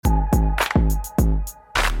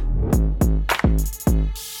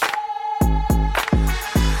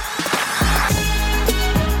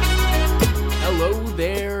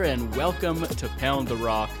Welcome to Pound the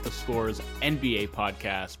Rock, the Scores NBA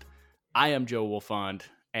podcast. I am Joe Wolfond,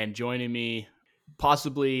 and joining me,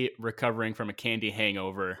 possibly recovering from a candy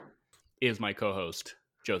hangover, is my co-host,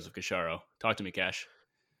 Joseph Cacharo. Talk to me, Cash.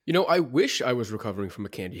 You know, I wish I was recovering from a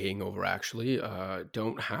candy hangover, actually.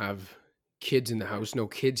 Don't have kids in the house, no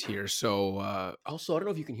kids here. So also, I don't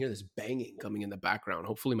know if you can hear this banging coming in the background.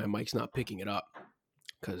 Hopefully my mic's not picking it up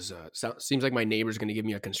because seems like my neighbor's going to give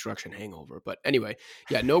me a construction hangover. But anyway,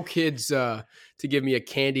 yeah, no kids to give me a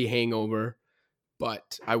candy hangover.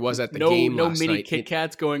 But I was at the game last night. No mini Kit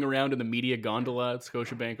Kats going around in the media gondola at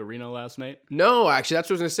Scotiabank Arena last night? No, actually,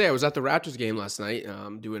 that's what I was going to say. I was at the Raptors game last night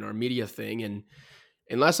doing our media thing. And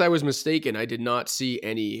unless I was mistaken, I did not see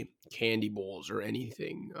any candy bowls or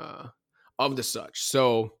anything of the such.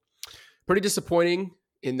 So pretty disappointing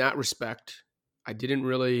in that respect. I didn't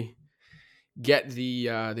really get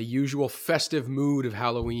the usual festive mood of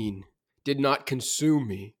Halloween. Did not consume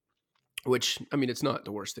me. Which, I mean, it's not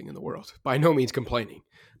the worst thing in the world. By no means complaining.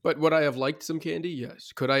 But would I have liked some candy?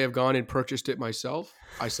 Yes. Could I have gone and purchased it myself?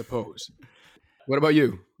 I suppose. What about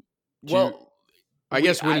you? I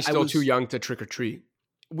guess Winnie's still too young to trick or treat.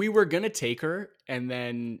 We were going to take her, and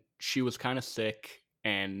then she was kind of sick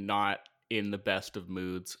and not in the best of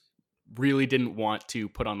moods. Really didn't want to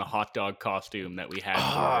put on the hot dog costume that we had for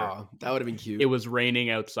her. That would have been cute. It was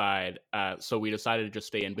raining outside, so we decided to just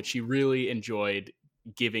stay in. But she really enjoyed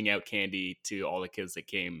giving out candy to all the kids that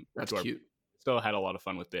came. That's cute. Still had a lot of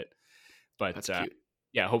fun with it. But that's cute.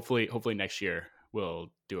 Yeah, hopefully next year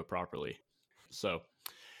we'll do it properly. So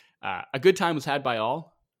a good time was had by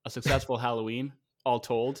all. A successful Halloween, all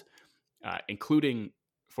told, including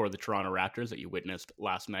for the Toronto Raptors that you witnessed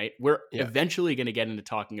last night. We're eventually going to get into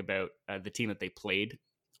talking about the team that they played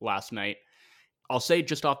last night. I'll say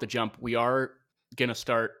just off the jump, we are going to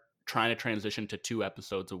start trying to transition to 2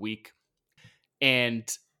 episodes a week. And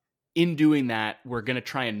in doing that, we're going to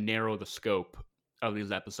try and narrow the scope of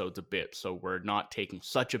these episodes a bit. So we're not taking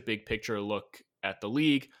such a big picture look at the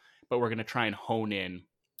league, but we're going to try and hone in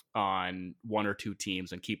on 1 or 2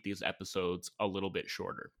 teams and keep these episodes a little bit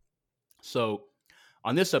shorter. So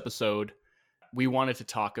on this episode, we wanted to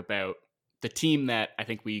talk about the team that I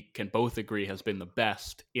think we can both agree has been the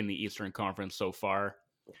best in the Eastern Conference so far.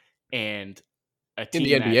 And a team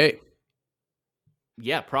in the NBA.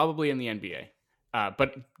 Yeah, probably in the NBA.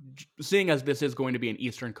 But seeing as this is going to be an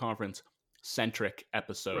Eastern Conference centric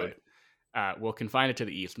episode, we'll confine it to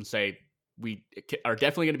the East and say we are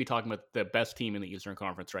definitely going to be talking about the best team in the Eastern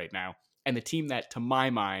Conference right now. And the team that, to my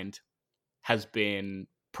mind, has been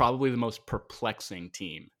probably the most perplexing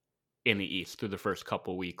team in the East through the first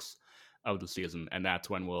couple weeks of the season. And that's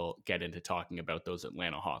when we'll get into talking about those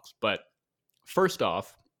Atlanta Hawks. But first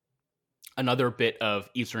off, another bit of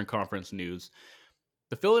Eastern Conference news.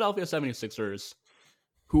 The Philadelphia 76ers,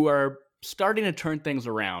 who are starting to turn things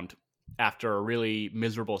around after a really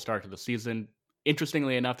miserable start to the season.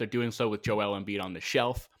 Interestingly enough, they're doing so with Joel Embiid on the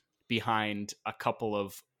shelf behind a couple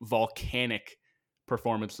of volcanic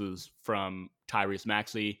performances from Tyrese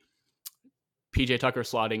Maxey. PJ Tucker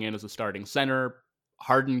slotting in as a starting center.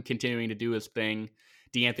 Harden continuing to do his thing.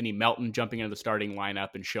 DeAnthony Melton jumping into the starting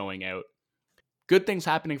lineup and showing out. Good things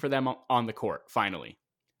happening for them on the court, finally.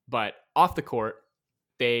 But off the court,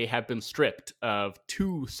 they have been stripped of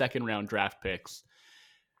 2 second-round draft picks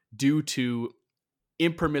due to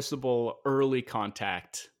impermissible early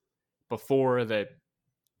contact before the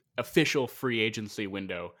official free agency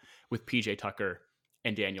window with PJ Tucker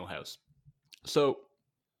and Daniel House. So,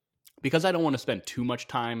 because I don't want to spend too much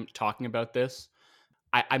time talking about this,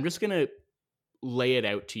 I'm just going to lay it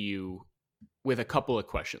out to you with a couple of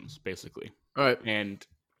questions, basically. All right. And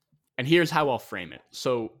here's how I'll frame it.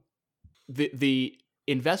 So, the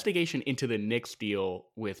investigation into the Knicks deal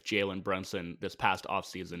with Jalen Brunson this past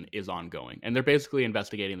offseason is ongoing. And they're basically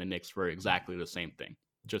investigating the Knicks for exactly the same thing,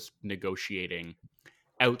 just negotiating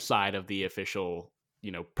outside of the official,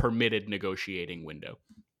 permitted negotiating window.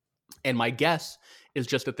 And my guess is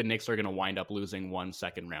just that the Knicks are going to wind up losing 1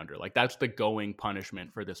 second rounder. Like, that's the going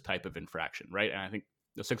punishment for this type of infraction, right? And I think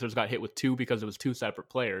the Sixers got hit with 2 because it was 2 separate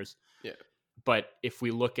players. Yeah. But if we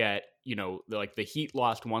look at, the Heat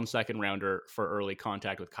lost 1 second rounder for early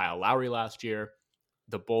contact with Kyle Lowry last year.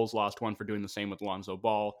 The Bulls lost 1 for doing the same with Lonzo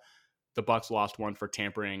Ball. The Bucks lost 1 for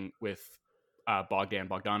tampering with Bogdan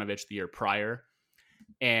Bogdanovic the year prior.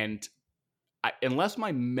 And unless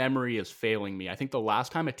my memory is failing me, I think the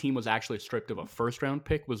last time a team was actually stripped of a first-round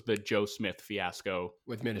pick was the Joe Smith fiasco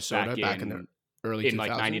with Minnesota back in the early 2000s? In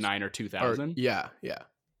like 99 or 2000. Yeah.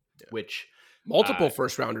 Which... multiple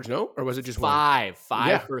first rounders, no? Or was it just five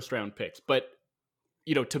one? First round picks? But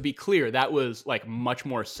to be clear, that was like much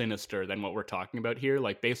more sinister than what we're talking about here.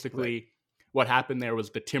 Like basically what happened there was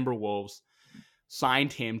the Timberwolves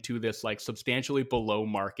signed him to this like substantially below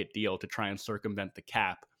market deal to try and circumvent the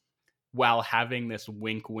cap while having this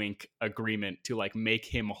wink wink agreement to like make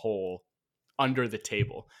him whole under the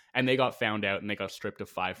table. And they got found out and they got stripped of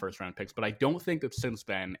 5 first-round picks. But I don't think that since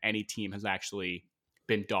then any team has actually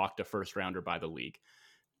been docked a first-rounder by the league.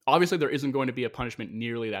 Obviously, there isn't going to be a punishment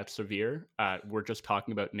nearly that severe. We're just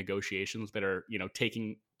talking about negotiations that are,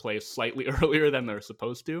 taking place slightly earlier than they're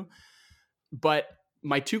supposed to. But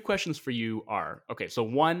my 2 questions for you are, okay, so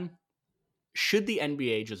 1, should the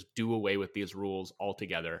NBA just do away with these rules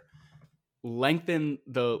altogether? Lengthen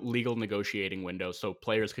the legal negotiating window so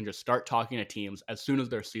players can just start talking to teams as soon as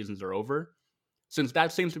their seasons are over, since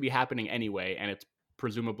that seems to be happening anyway, and it's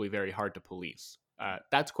presumably very hard to police.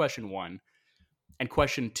 That's question 1. And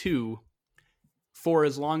question 2, for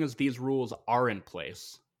as long as these rules are in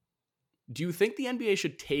place, do you think the NBA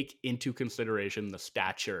should take into consideration the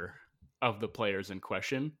stature of the players in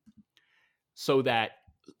question so that,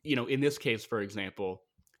 in this case, for example,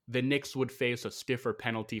 the Knicks would face a stiffer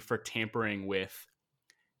penalty for tampering with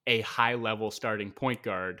a high-level starting point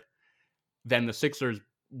guard than the Sixers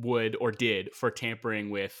would or did for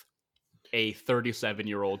tampering with a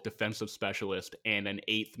 37-year-old defensive specialist and an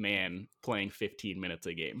 8th man playing 15 minutes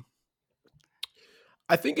a game?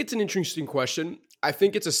 I think it's an interesting question. I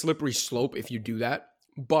think it's a slippery slope if you do that.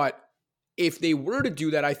 But if they were to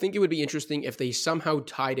do that, I think it would be interesting if they somehow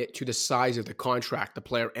tied it to the size of the contract the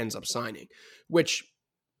player ends up signing, which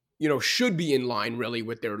should be in line really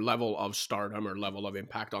with their level of stardom or level of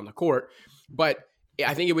impact on the court. But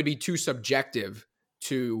I think it would be too subjective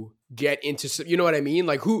to get into, you know what I mean?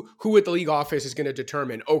 Like who at the league office is going to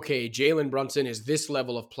determine, okay, Jalen Brunson is this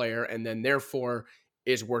level of player and then therefore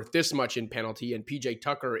is worth this much in penalty, and PJ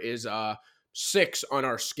Tucker is 6 on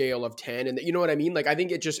our scale of 10. And you know what I mean? Like, I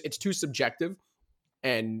think it's too subjective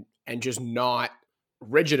and just not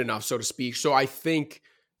rigid enough, so to speak. So I think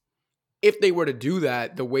if they were to do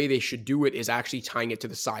that, the way they should do it is actually tying it to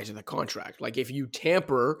the size of the contract. Like if you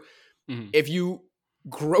tamper, if you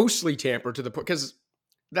grossly tamper to the point, because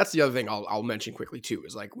that's the other thing I'll mention quickly too,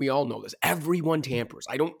 is like, we all know this. Everyone tampers.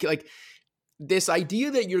 I don't like this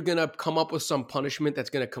idea that you're going to come up with some punishment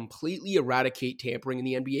that's going to completely eradicate tampering in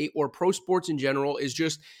the NBA or pro sports in general is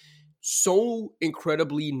just so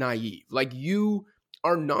incredibly naive. Like you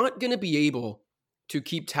are not going to be able to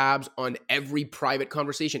keep tabs on every private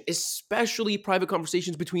conversation, especially private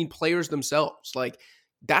conversations between players themselves. Like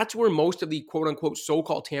that's where most of the quote unquote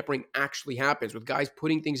so-called tampering actually happens, with guys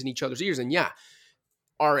putting things in each other's ears. And yeah,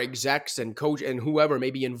 our execs and coach and whoever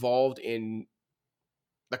may be involved in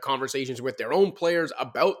the conversations with their own players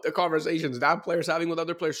about the conversations that players having with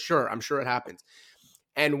other players. Sure, I'm sure it happens.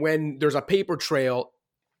 And when there's a paper trail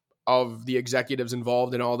of the executives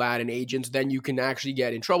involved and all that and agents, then you can actually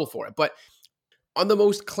get in trouble for it. But on the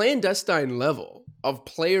most clandestine level of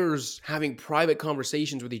players having private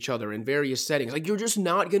conversations with each other in various settings, like you're just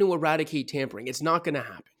not going to eradicate tampering. It's not going to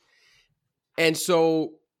happen. And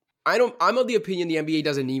so I'm of the opinion the NBA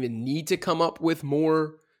doesn't even need to come up with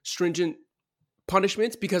more stringent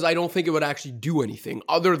punishments, because I don't think it would actually do anything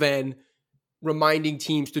other than reminding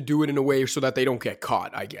teams to do it in a way so that they don't get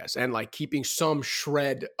caught, I guess, and like keeping some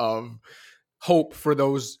shred of hope for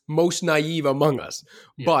those most naive among us.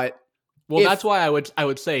 Yeah. But that's why I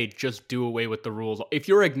would say just do away with the rules. If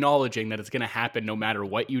you're acknowledging that it's going to happen no matter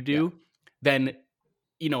what you do, then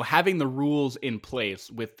having the rules in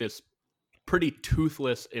place with this pretty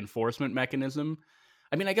toothless enforcement mechanism.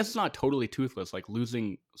 I mean, I guess it's not totally toothless. Like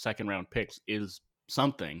losing second round picks is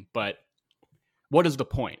something, but what is the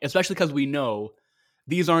point? Especially because we know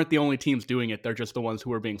these aren't the only teams doing it. They're just the ones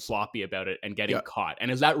who are being sloppy about it and getting caught.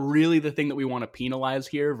 And is that really the thing that we want to penalize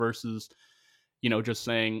here versus, just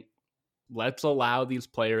saying, let's allow these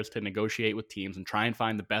players to negotiate with teams and try and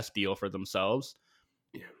find the best deal for themselves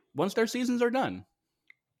once their seasons are done.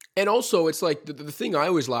 And also, it's like the thing I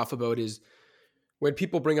always laugh about is when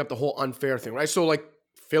people bring up the whole unfair thing, right? So like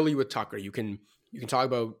Philly with Tucker, you can talk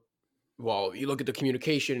about, well, you look at the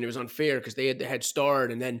communication and it was unfair because they had the head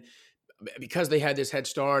start. And then because they had this head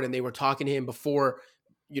start and they were talking to him before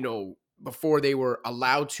they were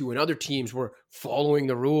allowed to, and other teams were following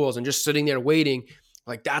the rules and just sitting there waiting,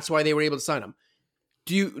 like that's why they were able to sign him.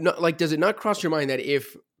 Does it not cross your mind that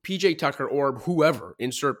if PJ Tucker or whoever,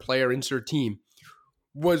 insert player, insert team,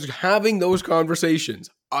 was having those conversations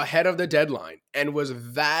ahead of the deadline and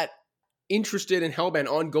was that interested and hellbent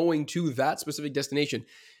on going to that specific destination,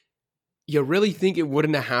 you really think it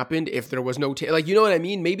wouldn't have happened if there was no you know what I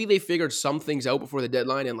mean? Maybe they figured some things out before the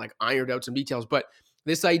deadline and like ironed out some details, but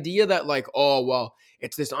This idea that like, oh, well,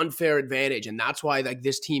 it's this unfair advantage and that's why like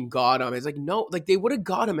this team got him. It's like, no, like they would have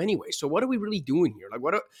got him anyway. So what are we really doing here? Like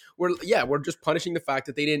we're just punishing the fact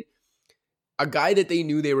that they didn't, a guy that they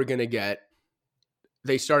knew they were going to get,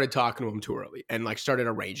 they started talking to him too early and like started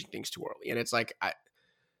arranging things too early. And it's like,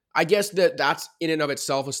 I guess that's in and of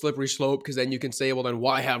itself a slippery slope, because then you can say, well, then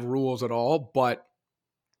why have rules at all? But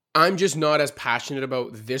I'm just not as passionate about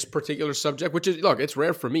this particular subject, which is, look, it's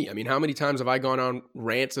rare for me. I mean, how many times have I gone on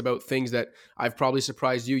rants about things that I've probably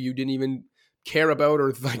surprised you didn't even care about,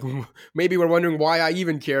 or like maybe we're wondering why I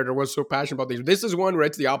even cared or was so passionate about things. This is one where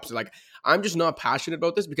it's the opposite. Like, I'm just not passionate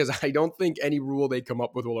about this because I don't think any rule they come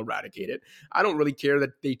up with will eradicate it. I don't really care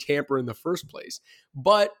that they tamper in the first place.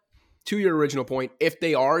 But to your original point, if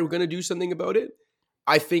they are going to do something about it,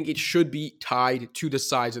 I think it should be tied to the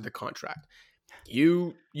size of the contract.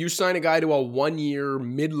 You sign a guy to a 1 year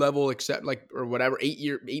mid-level, except like, or whatever,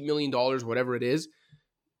 $8 million, whatever it is.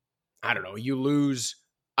 I don't know. You lose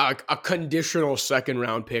a conditional second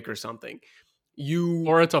round pick or something.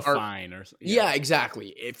 Or it's a fine or something. Yeah,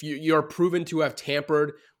 exactly. If you're proven to have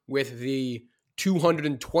tampered with the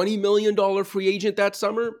 $220 million free agent that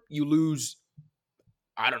summer, you lose,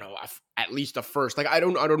 I don't know, at least a first. Like, I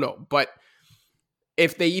don't know. But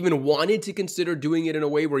if they even wanted to consider doing it in a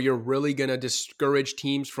way where you're really going to discourage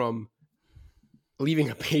teams from leaving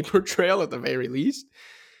a paper trail at the very least,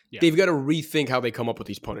 they've got to rethink how they come up with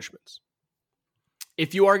these punishments.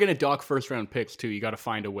 If you are going to dock first round picks too, you got to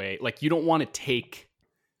find a way. Like, you don't want to take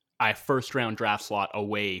a first round draft slot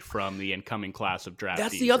away from the incoming class of draftees.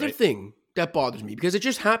 That's the other thing that bothers me, because it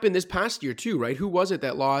just happened this past year too, right? Who was it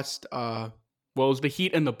that lost? Well, it was the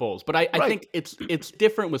Heat and the Bulls, but I think it's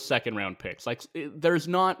different with second round picks. Like, there's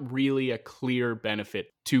not really a clear benefit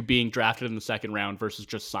to being drafted in the second round versus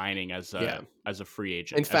just signing as a free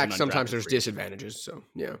agent. In fact, sometimes there's disadvantages. So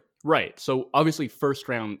yeah, right. So obviously, first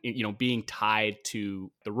round, being tied to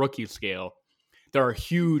the rookie scale, there are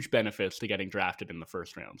huge benefits to getting drafted in the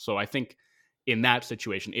first round. So I think in that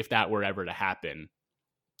situation, if that were ever to happen,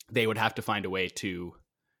 they would have to find a way to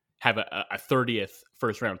have a 30th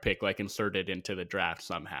first round pick like inserted into the draft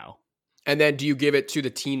somehow. And then do you give it to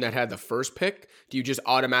the team that had the first pick? Do you just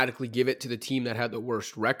automatically give it to the team that had the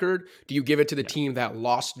worst record? Do you give it to the team that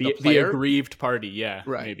lost the player? The aggrieved party, yeah,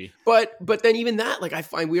 right. Maybe. But then even that, like, I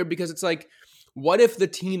find weird, because it's like, what if the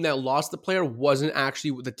team that lost the player wasn't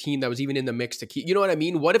actually the team that was even in the mix to keep? You know what I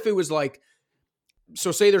mean? What if it was like,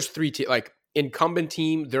 so say there's three teams, like incumbent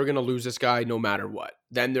team, they're going to lose this guy no matter what.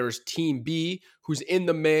 Then there's team B who's in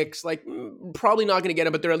the mix, like probably not going to get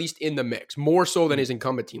him, but they're at least in the mix, more so than his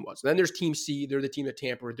incumbent team was. Then there's team C, they're the team that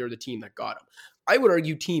tampered, they're the team that got him. I would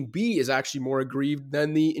argue team B is actually more aggrieved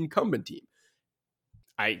than the incumbent team.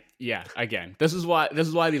 Again, this is why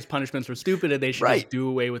these punishments are stupid, and they should just do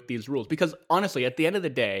away with these rules. Because honestly, at the end of the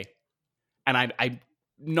day, and I'm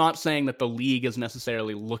not saying that the league is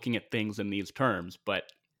necessarily looking at things in these terms, but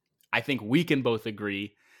I think we can both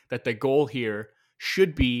agree that the goal here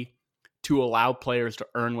should be to allow players to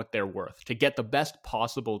earn what they're worth, to get the best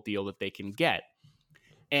possible deal that they can get.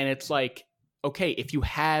 And it's like, okay, if you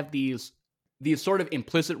have these sort of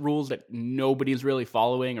implicit rules that nobody's really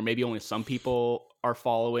following, or maybe only some people are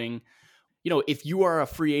following, if you are a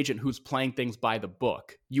free agent who's playing things by the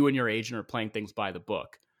book, you and your agent are playing things by the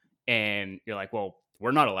book, and you're like, well,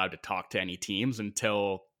 we're not allowed to talk to any teams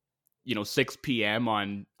until 6 p.m.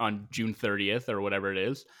 on June 30th or whatever it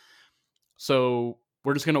is. So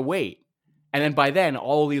we're just going to wait. And then by then,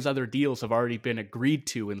 all these other deals have already been agreed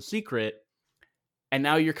to in secret. And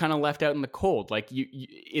now you're kind of left out in the cold. Like you,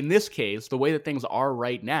 in this case, the way that things are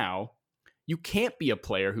right now, you can't be a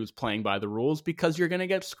player who's playing by the rules, because you're going to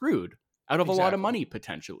get screwed out of a lot of money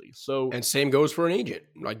potentially. So, and same goes for an agent.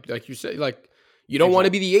 Like you say, like you don't want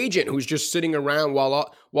to be the agent who's just sitting around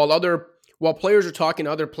while players are talking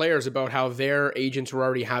to other players about how their agents are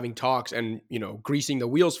already having talks and, greasing the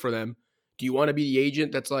wheels for them. Do you want to be the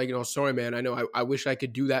agent that's like, sorry, man, I know I wish I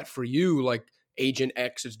could do that for you, like agent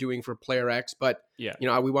X is doing for player X, but we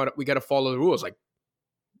got to follow the rules. Like,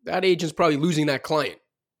 that agent's probably losing that client.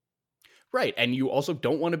 Right. And you also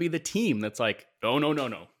don't want to be the team that's like,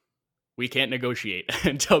 no. We can't negotiate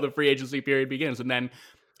until the free agency period begins. And then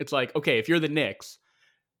it's like, okay, if you're the Knicks,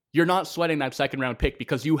 you're not sweating that second round pick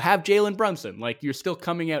because you have Jalen Brunson. Like, you're still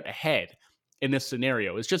coming out ahead in this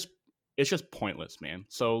scenario. It's just pointless, man.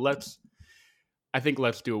 So let's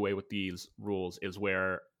do away with these rules is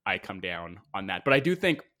where I come down on that. But I do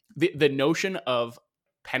think the notion of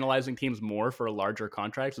penalizing teams more for larger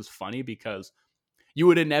contracts is funny, because you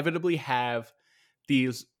would inevitably have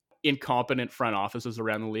these incompetent front offices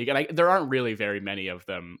around the league. And there aren't really very many of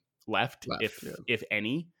them left, if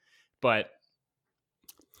any. But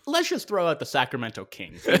let's just throw out the Sacramento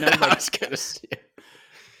Kings. You know, I like, was gonna say.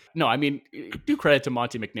 no, I mean, do credit to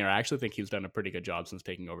Monte McNair. I actually think he's done a pretty good job since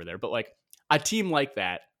taking over there. But like a team like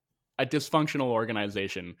that, a dysfunctional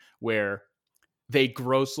organization where they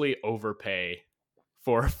grossly overpay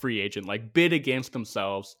for a free agent, like bid against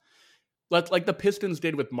themselves, like the Pistons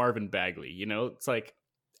did with Marvin Bagley. You know, it's like,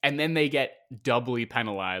 and then they get doubly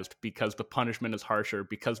penalized because the punishment is harsher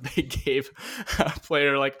because they gave a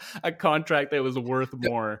player like a contract that was worth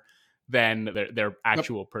more than their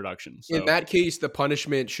actual production. So In that case, the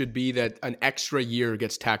punishment should be that an extra year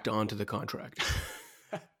gets tacked onto the contract.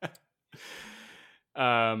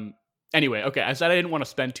 Anyway, okay, I said I didn't want to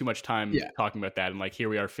spend too much time Yeah. talking about that, and like here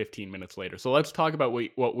we are 15 minutes later. So let's talk about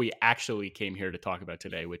what we actually came here to talk about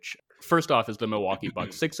today, which first off is the Milwaukee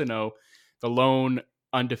Bucks, 6-0, the lone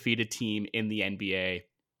undefeated team in the NBA.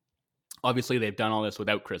 Obviously, they've done all this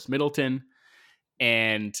without Chris Middleton,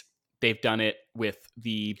 and they've done it with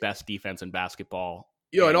the best defense in basketball.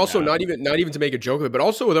 And also not even to make a joke of it, but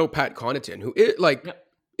also without Pat Connaughton, who is,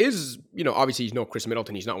 obviously he's no Chris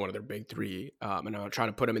Middleton. He's not one of their big three. And I'm not trying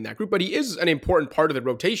to put him in that group, but he is an important part of the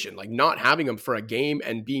rotation. Like not having him for a game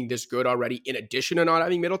and being this good already, in addition to not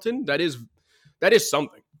having Middleton, that is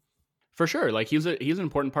something. For sure. Like he's an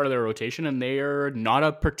important part of their rotation, and they are not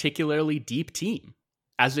a particularly deep team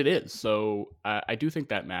as it is. So I do think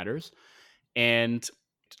that matters. And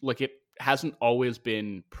look, it hasn't always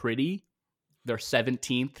been pretty. They're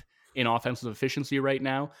 17th in offensive efficiency right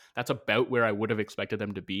now. That's about where I would have expected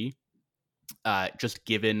them to be. Just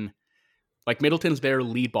given, like, Middleton's their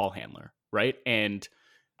lead ball handler, right? And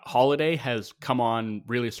Holiday has come on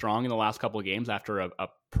really strong in the last couple of games after a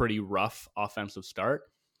pretty rough offensive start.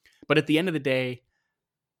 But at the end of the day,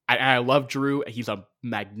 I love Drew. He's a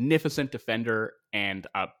magnificent defender and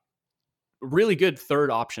a really good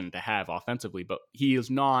third option to have offensively, but he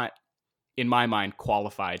is not, in my mind,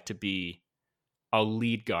 qualified to be a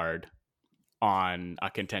lead guard on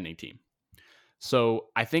a contending team. So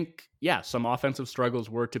I think, some offensive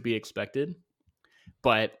struggles were to be expected,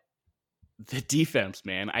 but the defense,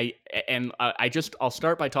 man, I'll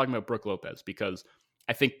start by talking about Brook Lopez, because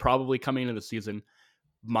I think probably coming into the season,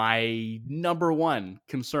 my number one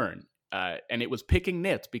concern, and it was picking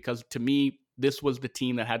nits, because to me, this was the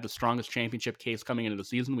team that had the strongest championship case coming into the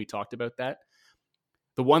season. We talked about that.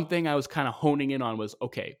 The one thing I was kind of honing in on was,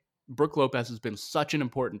 okay, Brook Lopez has been such an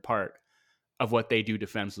important part of what they do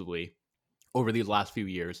defensively over these last few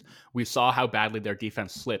years. We saw how badly their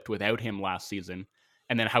defense slipped without him last season,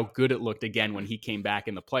 and then how good it looked again when he came back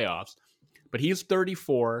in the playoffs. But he's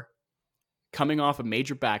 34, coming off a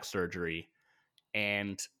major back surgery,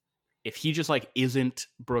 and if he just like isn't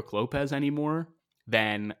Brook Lopez anymore,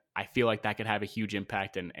 then I feel like that could have a huge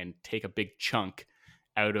impact and take a big chunk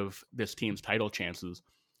out of this team's title chances.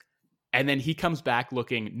 And then he comes back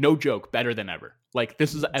looking, no joke, better than ever. Like,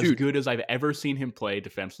 this is as good as I've ever seen him play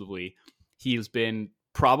defensively. He has been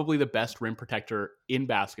probably the best rim protector in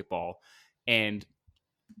basketball. And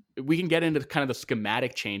we can get into kind of the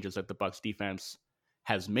schematic changes that the Bucks defense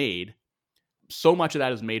has made. So much of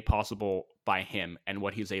that is made possible by him and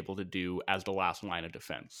what he's able to do as the last line of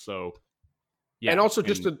defense. So, and also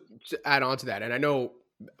just to add on to that, and I know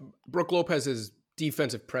Brook Lopez's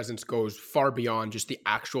defensive presence goes far beyond just the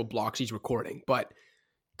actual blocks he's recording, but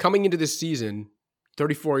coming into this season,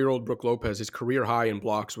 34-year-old Brook Lopez, his career high in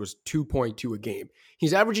blocks was 2.2 a game.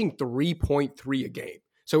 He's averaging 3.3 a game.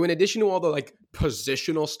 So in addition to all the like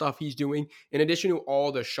positional stuff he's doing, in addition to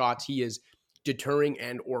all the shots he is deterring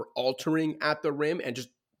and or altering at the rim, and just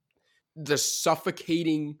the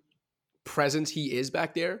suffocating presence he is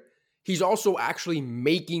back there, he's also actually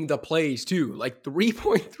making the plays too. Like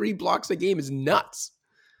 3.3 blocks a game is nuts.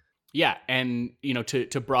 Yeah, and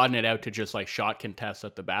to broaden it out to just like shot contests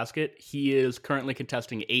at the basket, he is currently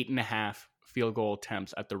contesting 8.5 field goal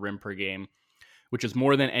attempts at the rim per game, which is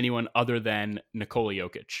more than anyone other than Nikola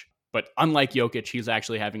Jokic. But unlike Jokic, he's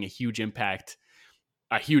actually having a huge impact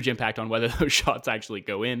on whether those shots actually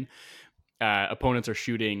go in. Opponents are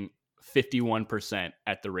shooting 51%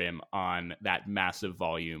 at the rim on that massive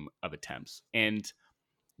volume of attempts. And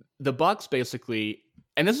the Bucks basically,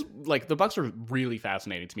 and this is like, the Bucks are really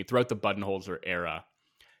fascinating to me throughout the Budenholzer era,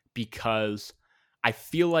 because I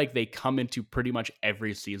feel like they come into pretty much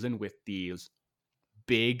every season with these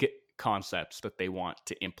big concepts that they want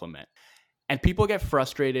to implement. And people get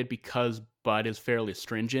frustrated because Bud is fairly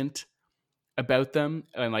stringent about them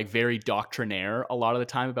and like very doctrinaire a lot of the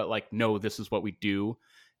time about like, no, this is what we do,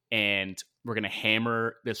 and we're going to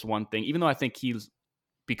hammer this one thing, even though I think he's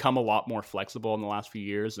become a lot more flexible in the last few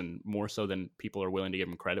years, and more so than people are willing to give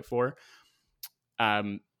him credit for.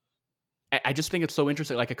 I just think it's so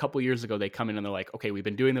interesting. Like a couple years ago, they come in and they're like, okay, we've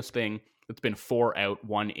been doing this thing that's been 4 out,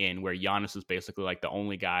 1 in, where Giannis is basically like the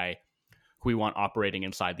only guy who we want operating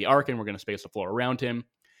inside the arc, and we're going to space the floor around him.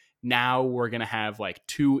 Now we're going to have like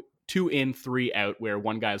 2 in, 3 out, where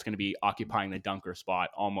one guy is going to be occupying the dunker spot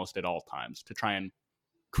almost at all times to try and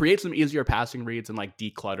create some easier passing reads and like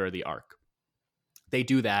declutter the arc. They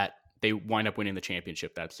do that. They wind up winning the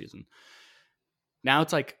championship that season. Now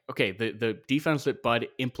it's like, okay, the defense that Bud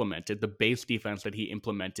implemented, the base defense that he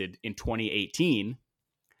implemented in 2018,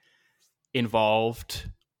 involved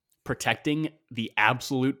protecting the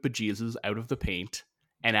absolute bejesus out of the paint,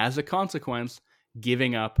 and as a consequence,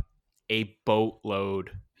 giving up a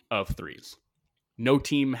boatload of threes. No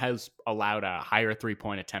team has allowed a higher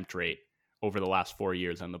 3-point attempt rate over the last 4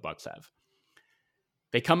 years than the Bucks have.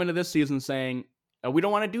 They come into this season saying, we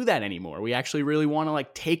don't want to do that anymore. We actually really want to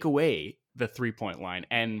like take away the 3-point line.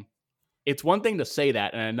 And it's one thing to say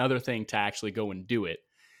that and another thing to actually go and do it.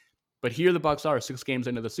 But here the Bucks are 6 games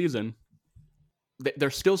into the season. They're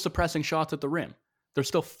still suppressing shots at the rim. They're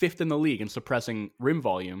still 5th in the league in suppressing rim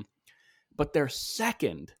volume, but they're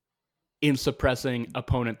 2nd in suppressing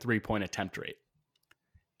opponent 3-point attempt rate.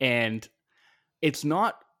 And it's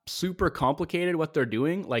not super complicated what they're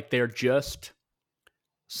doing. Like they're just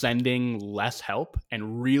sending less help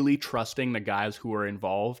and really trusting the guys who are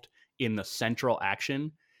involved in the central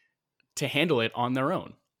action to handle it on their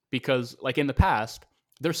own. Because like in the past,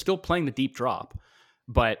 they're still playing the deep drop,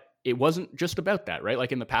 but it wasn't just about that, right?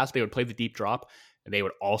 Like in the past, they would play the deep drop and they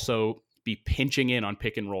would also be pinching in on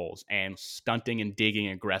pick and rolls and stunting and digging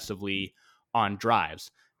aggressively on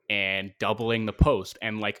drives and doubling the post.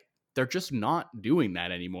 And like, they're just not doing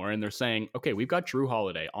that anymore. And they're saying, okay, we've got Jrue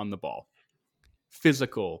Holiday on the ball.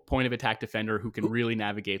 Physical point of attack defender who can really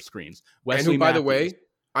navigate screens. Wesley, and who, by the way,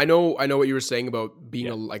 I know what you were saying about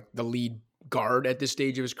being like the lead guard at this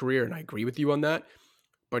stage of his career, and I agree with you on that.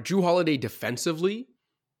 But Jrue Holiday defensively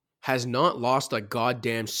has not lost a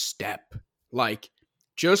goddamn step. Like,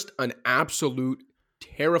 just an absolute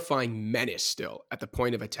terrifying menace still at the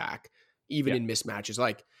point of attack, even in mismatches.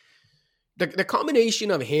 Like, the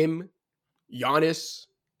combination of him, Giannis,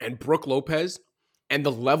 and Brook Lopez, and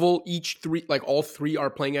the level all three are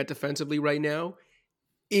playing at defensively right now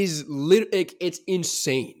is it's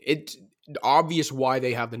insane. It's obvious why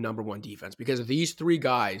they have the number 1 defense, because these 3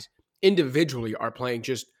 guys individually are playing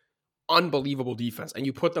just unbelievable defense, and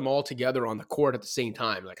you put them all together on the court at the same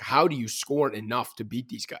time. Like, how do you score enough to beat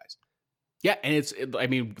these guys? Yeah, and I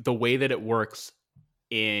mean, the way that it works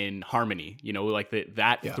in harmony, you know, like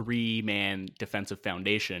that 3-man defensive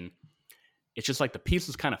foundation, it's just like the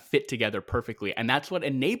pieces kind of fit together perfectly, and that's what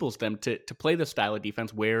enables them to play this style of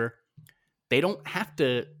defense where they don't have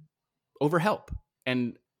to overhelp.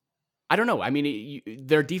 And I don't know. I mean,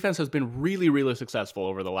 their defense has been really, really successful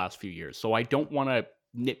over the last few years, so I don't want to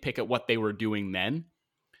nitpick at what they were doing then.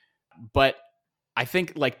 But I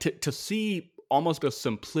think like to see almost a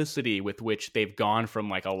simplicity with which they've gone from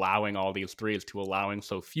like allowing all these threes to allowing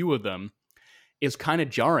so few of them is kind of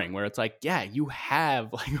jarring, where it's like, yeah, you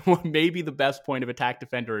have like maybe the best point of attack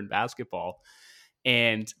defender in basketball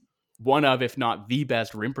and one of, if not the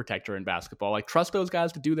best rim protector in basketball. Like, trust those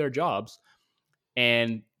guys to do their jobs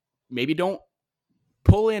and maybe don't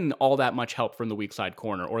pull in all that much help from the weak side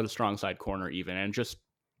corner or the strong side corner even.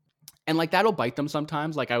 And like, that'll bite them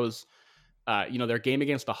sometimes. Like I was, their game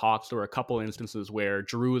against the Hawks, there were a couple instances where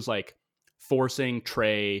Jrue was like forcing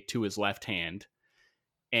Trey to his left hand,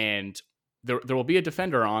 and there will be a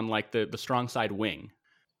defender on like the strong side wing.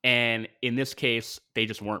 And in this case, they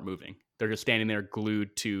just weren't moving. They're just standing there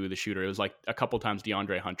glued to the shooter. It was like a couple times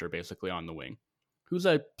DeAndre Hunter basically on the wing, who's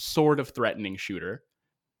a sort of threatening shooter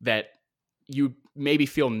that you maybe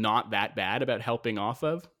feel not that bad about helping off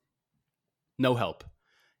of. No help.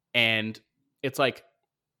 And it's like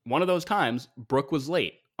one of those times Brook was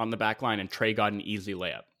late on the back line and Trey got an easy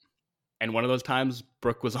layup. And one of those times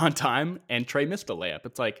Brook was on time and Trey missed a layup.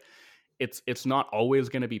 It's like, it's not always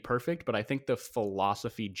going to be perfect, but I think the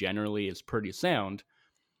philosophy generally is pretty sound.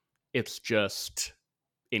 It's just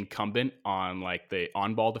incumbent on like the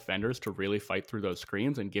on-ball defenders to really fight through those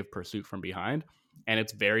screens and give pursuit from behind. And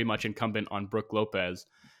it's very much incumbent on Brook Lopez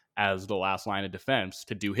as the last line of defense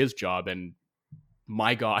to do his job. And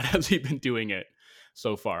my God, has he been doing it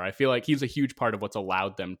so far? I feel like he's a huge part of what's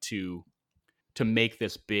allowed them to make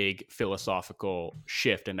this big philosophical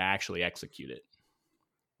shift and actually execute it.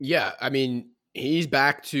 Yeah, I mean, he's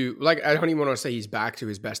back to, like, I don't even want to say he's back to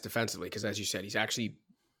his best defensively, because as you said, he's actually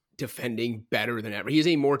defending better than ever. He is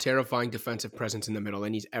a more terrifying defensive presence in the middle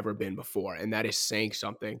than he's ever been before, and that is saying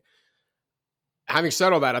something. Having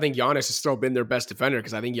said all that, I think Giannis has still been their best defender,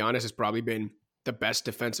 because I think Giannis has probably been the best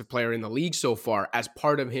defensive player in the league so far, as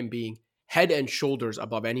part of him being head and shoulders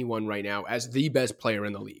above anyone right now as the best player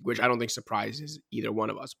in the league, which I don't think surprises either one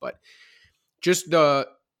of us. But just the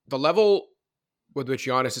level with which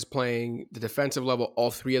Giannis is playing, the defensive level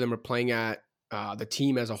all three of them are playing at, the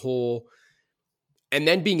team as a whole, and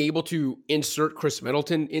then being able to insert Chris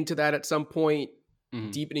Middleton into that at some point,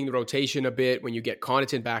 deepening the rotation a bit when you get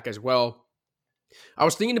Connaughton back as well. I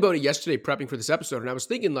was thinking about it yesterday prepping for this episode, and I was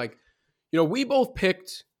thinking, like, we both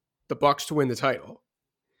picked the Bucks to win the title.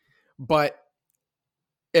 But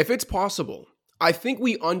if it's possible, I think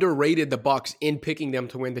we underrated the Bucks in picking them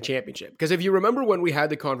to win the championship. Because if you remember when we had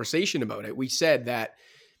the conversation about it, we said that,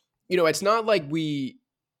 it's not like we,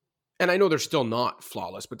 and I know they're still not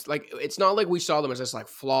flawless, but it's not like we saw them as this like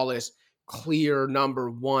flawless, clear number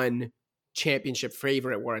one championship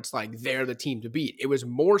favorite where it's like they're the team to beat. It was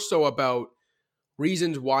more so about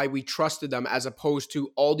reasons why we trusted them as opposed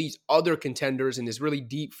to all these other contenders in this really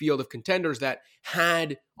deep field of contenders that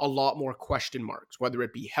had a lot more question marks, whether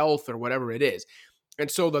it be health or whatever it is. And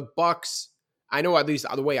so the Bucks, I know at least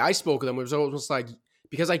the way I spoke of them, it was almost like,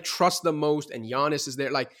 because I trust them most and Giannis is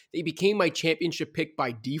there, like they became my championship pick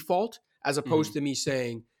by default, as opposed to me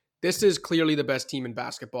saying, this is clearly the best team in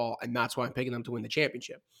basketball and that's why I'm picking them to win the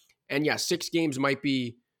championship. And yeah, 6 games might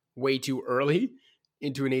be way too early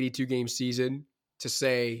into an 82-game season to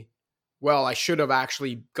say, well, I should have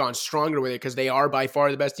actually gone stronger with it because they are by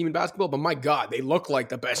far the best team in basketball. But my God, they look like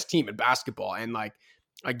the best team in basketball. And like,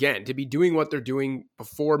 again, to be doing what they're doing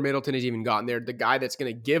before Middleton has even gotten there, the guy that's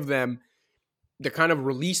going to give them the kind of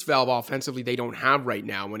release valve offensively they don't have right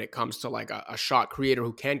now when it comes to like a shot creator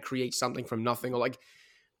who can create something from nothing. Or like,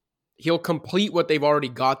 he'll complete what they've already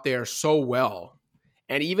got there so well.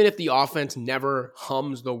 And even if the offense never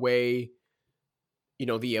hums the way,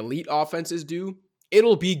 the elite offenses do,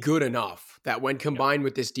 it'll be good enough that when combined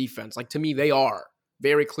with this defense, like to me, they are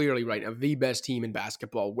very clearly right now the best team in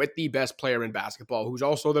basketball with the best player in basketball, who's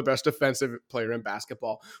also the best defensive player in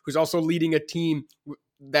basketball, who's also leading a team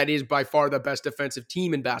that is by far the best defensive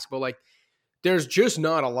team in basketball. Like there's just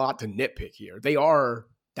not a lot to nitpick here. They are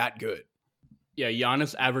that good. Yeah,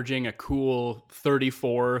 Giannis averaging a cool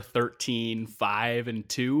 34, 13, 5, and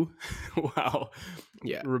 2 while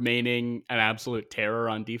remaining an absolute terror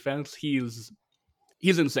on defense. He's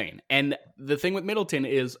insane. And the thing with Middleton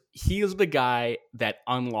is he is the guy that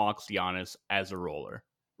unlocks Giannis as a roller,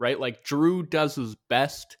 right? Like Drew does his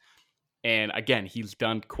best. And again, he's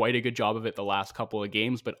done quite a good job of it the last couple of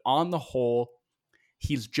games. But on the whole,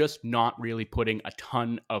 he's just not really putting a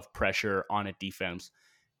ton of pressure on a defense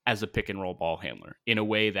as a pick and roll ball handler in a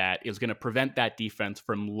way that is going to prevent that defense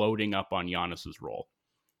from loading up on Giannis's role.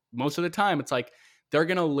 Most of the time, it's like they're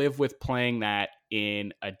going to live with playing that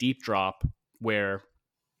in a deep drop where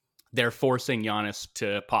they're forcing Giannis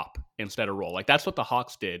to pop instead of roll. Like that's what the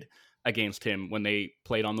Hawks did against him when they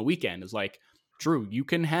played on the weekend, is like, Drew, you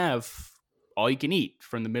can have all you can eat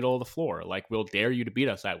from the middle of the floor. Like we'll dare you to beat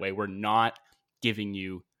us that way. We're not giving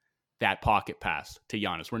you that pocket pass to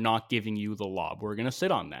Giannis. We're not giving you the lob. We're going to sit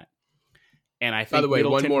on that. And I think by the way,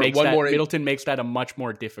 Middleton makes that a much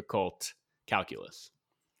more difficult calculus.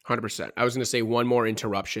 100%. I was going to say one more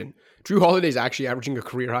interruption. Drew Holiday's actually averaging a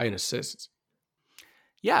career high in assists.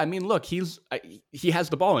 Yeah, I mean, look, he has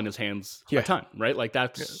the ball in his hands a ton, right? Like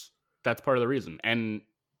that's part of the reason. And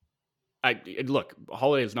look,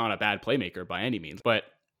 Holiday is not a bad playmaker by any means, but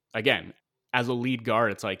again, as a lead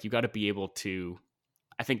guard, it's like you got to be able to,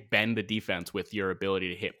 I think, bend the defense with your ability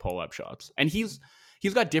to hit pull-up shots. And he's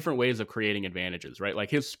got different ways of creating advantages, right?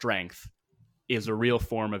 Like his strength is a real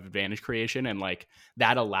form of advantage creation, and like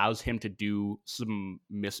that allows him to do some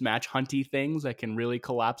mismatch hunty things that can really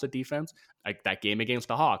collapse a defense, like that game against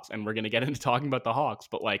the Hawks. And we're going to get into talking about the Hawks,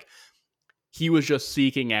 but like he was just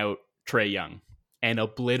seeking out Trae Young and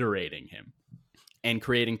obliterating him and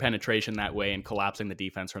creating penetration that way and collapsing the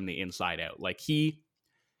defense from the inside out. Like he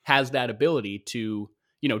has that ability to,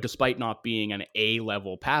 despite not being an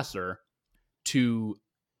A-level passer, to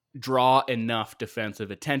draw enough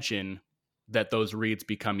defensive attention that those reads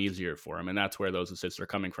become easier for him. And that's where those assists are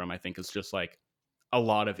coming from. I think it's just like a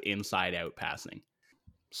lot of inside out passing.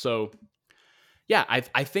 So yeah,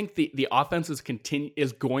 I think the offense is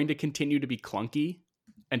going to continue to be clunky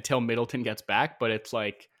until Middleton gets back, but it's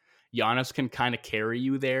like Giannis can kind of carry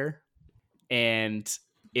you there. And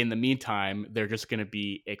in the meantime, they're just going to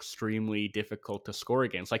be extremely difficult to score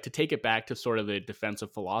against. Like to take it back to sort of the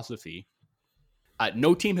defensive philosophy,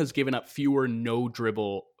 no team has given up fewer no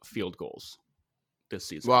dribble field goals this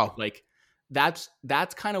season. Wow. Like that's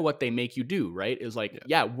kind of what they make you do, right? Is like,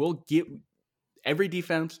 we'll give every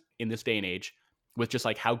defense in this day and age with just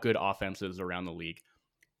like how good offense is around the league.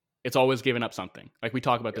 It's always giving up something. Like we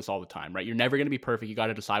talk about this all the time, right? You're never going to be perfect. You got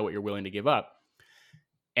to decide what you're willing to give up.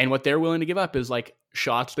 And what they're willing to give up is like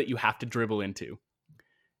shots that you have to dribble into.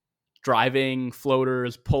 Driving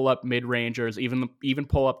floaters, pull up mid rangers, even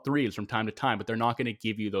pull up threes from time to time, but they're not going to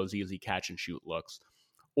give you those easy catch and shoot looks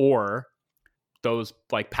or those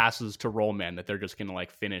like passes to roll men that they're just going to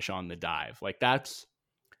like finish on the dive. Like that's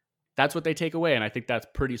what they take away. And I think that's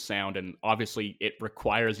pretty sound. And obviously it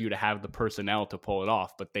requires you to have the personnel to pull it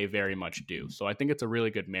off, but they very much do. So I think it's a really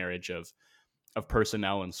good marriage of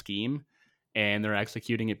personnel and scheme, and they're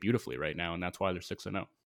executing it beautifully right now. And that's why they're 6-0.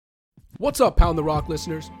 What's up, Pound the Rock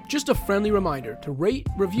listeners? Just a friendly reminder to rate,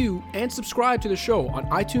 review, and subscribe to the show on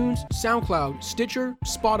iTunes, SoundCloud, Stitcher,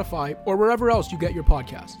 Spotify, or wherever else you get your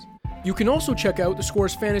podcasts. You can also check out the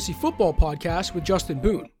Score's Fantasy Football podcast with Justin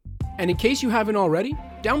Boone. And in case you haven't already,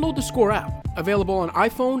 download the Score app, available on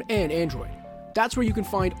iPhone and Android. That's where you can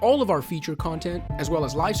find all of our feature content, as well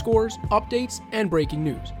as live scores, updates, and breaking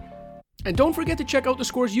news. And don't forget to check out the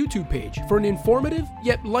Score's YouTube page for an informative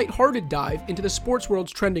yet lighthearted dive into the sports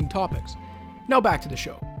world's trending topics. Now back to the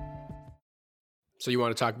show. So you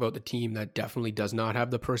want to talk about the team that definitely does not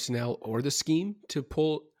have the personnel or the scheme to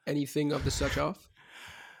pull anything of the such off?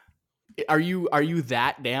 Are you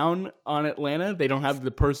that down on Atlanta? They don't have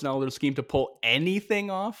the personnel or the scheme to pull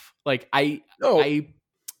anything off? Like I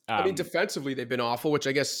mean, defensively they've been awful, which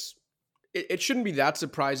I guess it shouldn't be that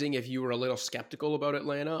surprising if you were a little skeptical about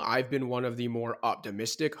Atlanta. I've been one of the more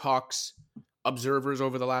optimistic Hawks observers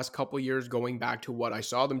over the last couple of years, going back to what I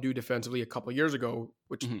saw them do defensively a couple of years ago,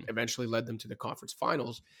 which eventually led them to the conference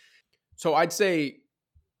finals. So I'd say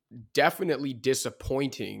definitely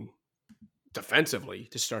disappointing defensively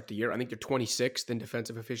to start the year. I think they're 26th in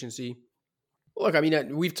defensive efficiency. Look, I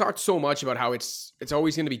mean, we've talked so much about how it's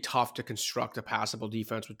always going to be tough to construct a passable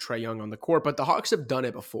defense with Trae Young on the court, but the Hawks have done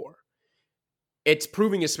it before. It's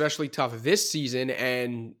proving especially tough this season,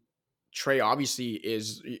 and Trae obviously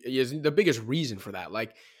is the biggest reason for that.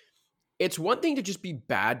 Like, it's one thing to just be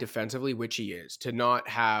bad defensively, which he is, to not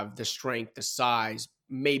have the strength, the size,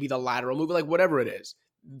 maybe the lateral move, like whatever it is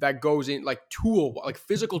that goes in, like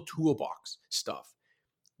physical toolbox stuff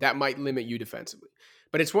that might limit you defensively.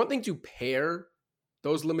 But it's one thing to pair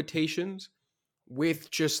those limitations with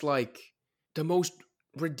just like the most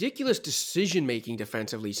ridiculous decision-making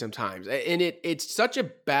defensively sometimes. And it's such a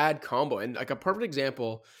bad combo. And like a perfect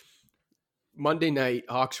example, Monday night,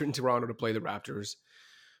 Hawks are in Toronto to play the Raptors.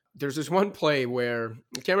 There's this one play where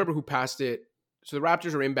I can't remember who passed it. So the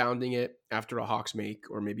Raptors are inbounding it after a Hawks make,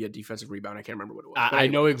 or maybe a defensive rebound. I can't remember what it was. I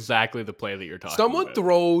know exactly the play that you're talking about. Someone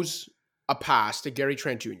throws a pass to Gary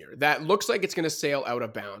Trent Jr. that looks like it's going to sail out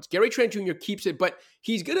of bounds. Gary Trent Jr. keeps it, but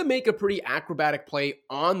he's going to make a pretty acrobatic play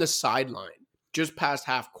on the sideline, just past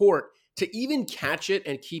half court, to even catch it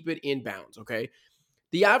and keep it in bounds, okay?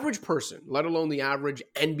 The average person, let alone the average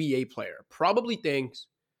NBA player, probably thinks,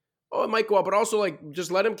 oh, it might go up, but also like just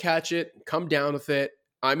let him catch it, come down with it.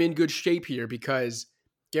 I'm in good shape here because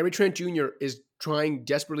Gary Trent Jr. is trying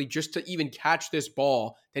desperately just to even catch this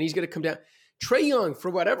ball. Then he's going to come down. Trae Young,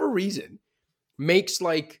 for whatever reason, makes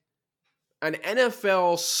like an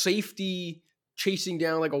NFL safety chasing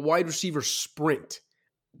down like a wide receiver sprint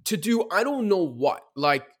to do I don't know what.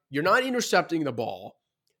 Like, you're not intercepting the ball.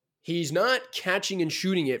 He's not catching and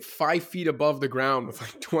shooting it 5 feet above the ground with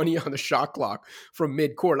like 20 on the shot clock from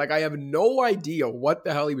midcourt. Like, I have no idea what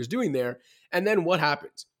the hell he was doing there. And then what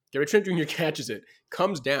happens? Gary Trent Jr. catches it,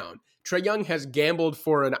 comes down. Trae Young has gambled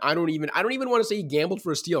for an I don't even want to say he gambled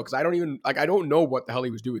for a steal because I don't know what the hell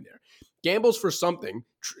he was doing there. Gambles for something.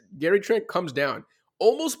 Gary Trent comes down.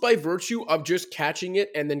 Almost by virtue of just catching it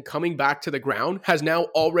and then coming back to the ground, has now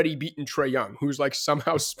already beaten Trae Young, who's like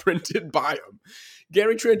somehow sprinted by him.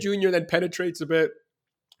 Gary Trent Jr. then penetrates a bit.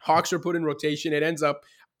 Hawks are put in rotation. It ends up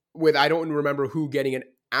with, I don't remember who, getting an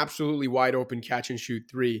absolutely wide open catch and shoot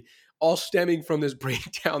three, all stemming from this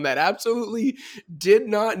breakdown that absolutely did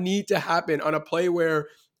not need to happen on a play where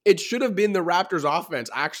it should have been the Raptors offense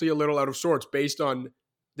actually a little out of sorts based on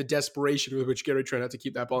the desperation with which Gary Trent had to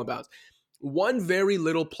keep that ball in bounds. One very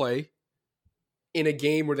little play in a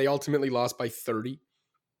game where they ultimately lost by 30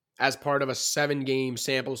 as part of a 7-game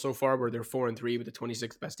sample so far where they're 4-3 with the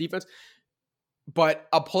 26th best defense. But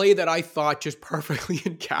a play that I thought just perfectly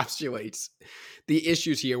encapsulates the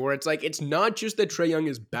issues here, where it's like, it's not just that Trae Young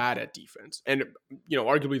is bad at defense and, you know,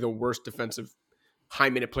 arguably the worst defensive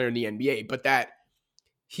high-minute player in the NBA, but that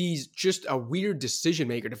he's just a weird decision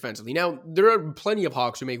maker defensively. Now, there are plenty of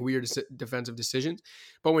Hawks who make weird defensive decisions,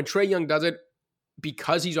 but when Trae Young does it,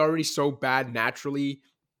 because he's already so bad naturally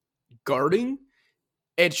guarding,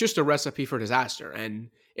 it's just a recipe for disaster. And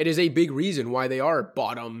it is a big reason why they are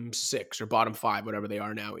bottom 6 or bottom 5, whatever they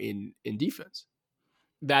are now in defense.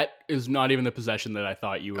 That is not even the possession that I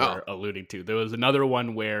thought you were alluding to. There was another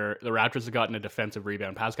one where the Raptors had gotten a defensive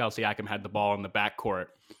rebound. Pascal Siakam had the ball in the backcourt,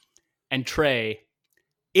 and Trae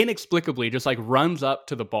inexplicably just like runs up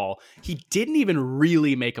to the ball. He didn't even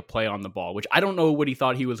really make a play on the ball, which I don't know what he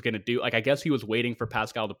thought he was going to do. Like, I guess he was waiting for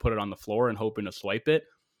Pascal to put it on the floor and hoping to swipe it.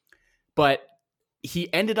 But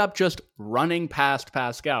he ended up just running past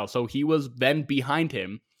Pascal. So he was then behind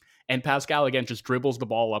him, and Pascal again just dribbles the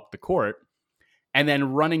ball up the court. And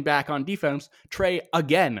then running back on defense, Trae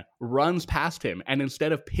again runs past him. And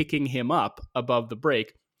instead of picking him up above the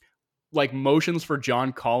break, like motions for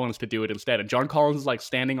John Collins to do it instead. And John Collins is like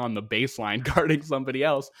standing on the baseline guarding somebody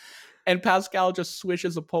else. And Pascal just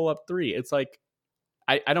swishes a pull-up three. It's like,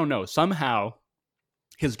 I don't know. Somehow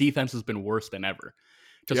his defense has been worse than ever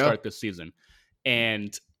to start this season.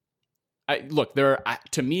 And look, there are,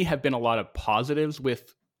 to me, have been a lot of positives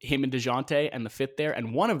with him and DeJounte and the fit there.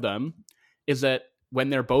 And one of them is that when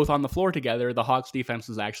they're both on the floor together, the Hawks defense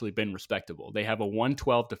has actually been respectable. They have a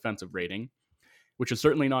 112 defensive rating, which is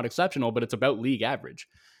certainly not exceptional, but it's about league average.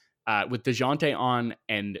 With DeJounte on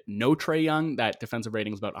and no Trae Young, that defensive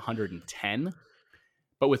rating is about 110.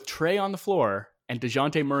 But with Trae on the floor and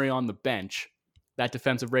DeJounte Murray on the bench, that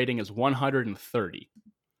defensive rating is 130.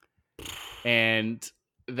 And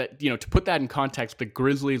that, to put that in context, the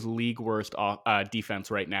Grizzlies' league worst defense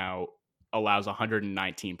right now allows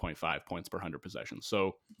 119.5 points per 100 possessions.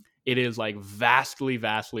 So it is like vastly,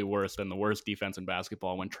 vastly worse than the worst defense in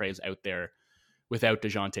basketball when Trae's out there without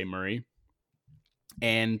DeJounte Murray.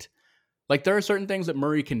 And like, there are certain things that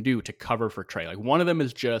Murray can do to cover for Trae. Like, one of them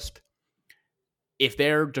is just, if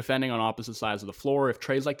they're defending on opposite sides of the floor, if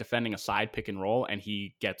Trae's like defending a side pick and roll and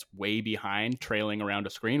he gets way behind trailing around a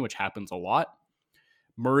screen, which happens a lot,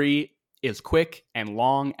 Murray is quick and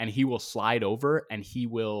long, and he will slide over and he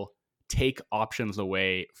will take options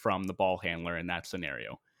away from the ball handler in that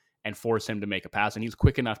scenario and force him to make a pass. And he's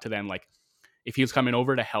quick enough to then, like, if he's coming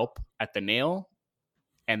over to help at the nail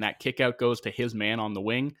and that kick out goes to his man on the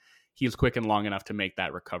wing, he's quick and long enough to make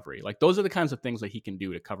that recovery. Like, those are the kinds of things that he can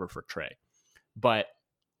do to cover for Trae. But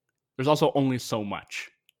there's also only so much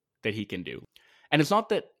that he can do. And it's not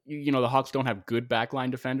that, the Hawks don't have good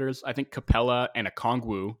backline defenders. I think Capella and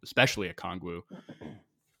Okongwu, especially Okongwu,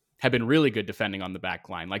 have been really good defending on the back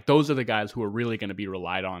line. Like, those are the guys who are really going to be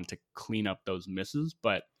relied on to clean up those misses.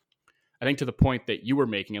 But I think to the point that you were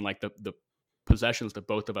making, and like the possessions that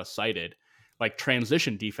both of us cited, like,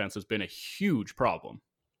 transition defense has been a huge problem.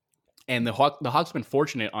 And the Hawks have been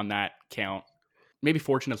fortunate on that count. Maybe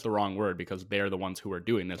fortunate is the wrong word because they're the ones who are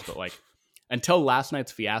doing this. But like, until last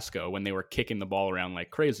night's fiasco, when they were kicking the ball around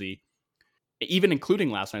like crazy, even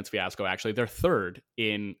including last night's fiasco, actually, they're third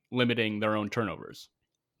in limiting their own turnovers.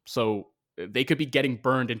 So they could be getting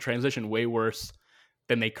burned in transition way worse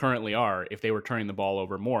than they currently are if they were turning the ball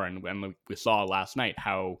over more. And when we saw last night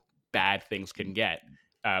how bad things can get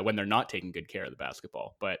when they're not taking good care of the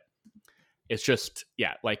basketball. But it's just,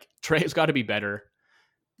 like, Trae's got to be better.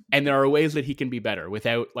 And there are ways that he can be better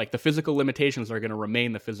without, like, the physical limitations are going to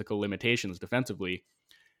remain the physical limitations defensively.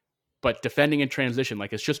 But defending in transition,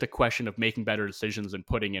 like, it's just a question of making better decisions and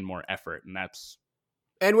putting in more effort. And that's,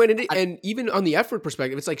 and and even on the effort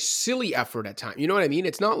perspective, it's like silly effort at times. You know what I mean?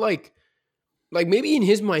 It's not like maybe in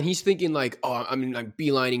his mind, he's thinking like, oh, I'm like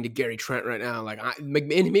beelining to Gary Trent right now. Like,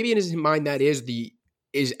 maybe in his mind, that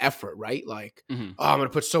is effort, right? Like, oh, I'm going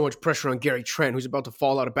to put so much pressure on Gary Trent, who's about to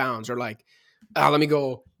fall out of bounds, or like, let me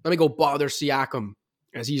go bother Siakam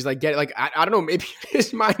as he's like getting, like, I don't know, maybe in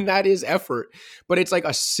his mind that is effort, but it's like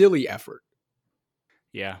a silly effort.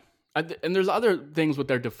 Yeah. And there's other things with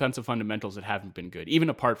their defensive fundamentals that haven't been good, even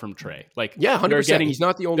apart from Trae. Like, 100%. He's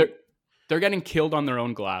not the only. They're getting killed on their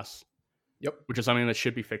own glass. Yep. Which is something that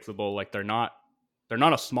should be fixable. Like, they're not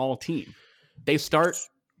a small team. They start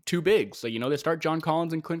too big. So, they start John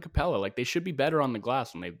Collins and Clint Capella. Like, they should be better on the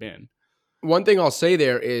glass than they've been. One thing I'll say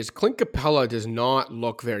there is Clint Capella does not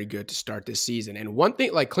look very good to start this season. And one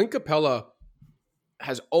thing, like, Clint Capella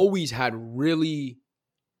has always had really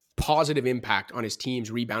positive impact on his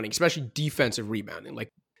team's rebounding, especially defensive rebounding.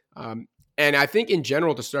 Like, and I think in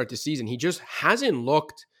general to start the season, he just hasn't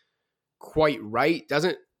looked quite right.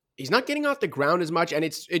 He's not getting off the ground as much, and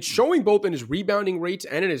it's showing both in his rebounding rates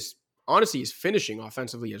and in his finishing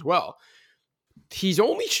offensively as well. He's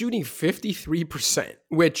only shooting 53%,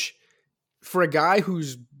 which for a guy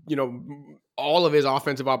who's, all of his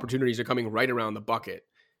offensive opportunities are coming right around the bucket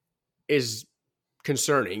is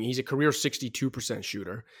concerning. He's a career 62%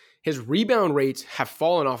 shooter. His rebound rates have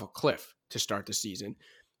fallen off a cliff to start the season.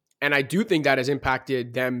 And I do think that has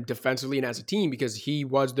impacted them defensively and as a team because he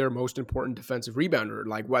was their most important defensive rebounder,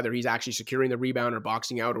 like whether he's actually securing the rebound or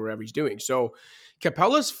boxing out or whatever he's doing. So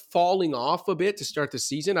Capella's falling off a bit to start the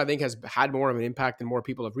season, I think has had more of an impact than more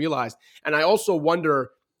people have realized. And I also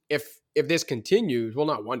wonder if this continues, well,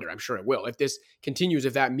 not wonder, I'm sure it will. If this continues,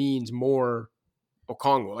 if that means more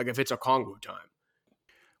Okongwu, like if it's Okongwu time.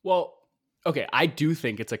 Well, okay, I do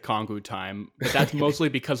think it's Okongwu time, but that's mostly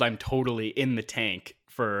because I'm totally in the tank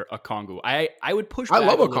for Okongwu. I would push back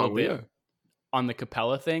love a little Okongwu, bit on the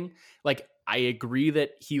Capella thing. Like, I agree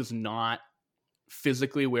that he's not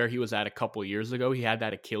physically where he was at a couple years ago. He had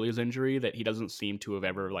that Achilles injury that he doesn't seem to have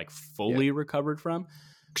ever like fully recovered from.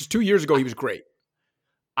 Because 2 years ago, he was great.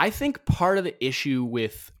 I think part of the issue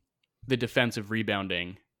with the defensive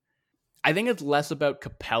rebounding, I think it's less about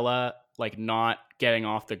Capella like not getting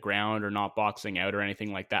off the ground or not boxing out or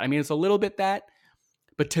anything like that. I mean, it's a little bit that,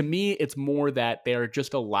 but to me, it's more that they're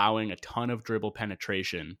just allowing a ton of dribble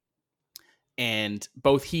penetration. And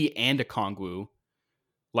both he and Okongwu,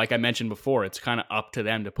 like I mentioned before, it's kind of up to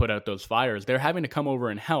them to put out those fires. They're having to come over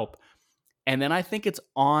and help. And then I think it's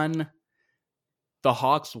on the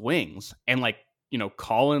Hawks' wings. And like, you know,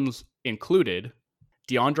 Collins included,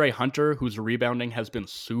 DeAndre Hunter, whose rebounding has been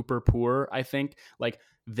super poor, I think. Like,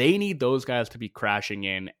 they need those guys to be crashing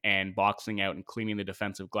in and boxing out and cleaning the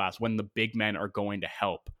defensive glass when the big men are going to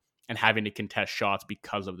help and having to contest shots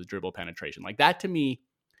because of the dribble penetration. Like, that to me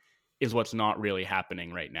is what's not really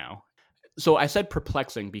happening right now. So I said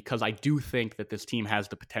perplexing because I do think that this team has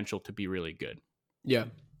the potential to be really good. Yeah.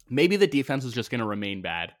 Maybe the defense is just going to remain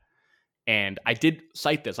bad. And I did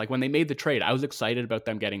cite this. Like, when they made the trade, I was excited about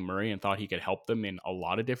them getting Murray and thought he could help them in a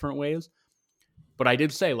lot of different ways. But I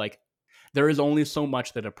did say, like, there is only so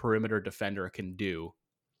much that a perimeter defender can do.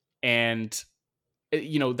 And,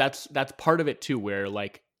 you know, that's part of it too, where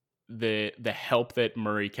like the help that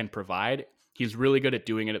Murray can provide, he's really good at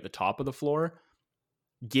doing it at the top of the floor.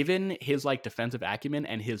 Given his like defensive acumen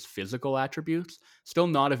and his physical attributes, still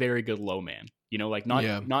not a very good low man, you know, like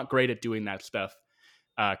not great at doing that stuff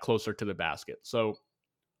closer to the basket. So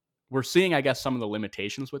we're seeing, I guess, some of the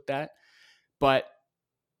limitations with that, but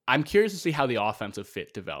I'm curious to see how the offensive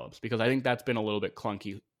fit develops because I think that's been a little bit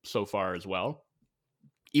clunky so far as well.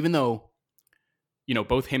 Even though, you know,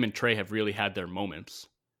 both him and Trey have really had their moments.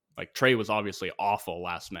 Like, Trey was obviously awful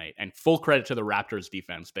last night, and full credit to the Raptors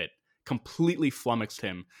defense that completely flummoxed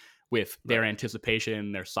him with their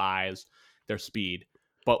anticipation, their size, their speed.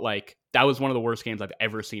 But like, that was one of the worst games I've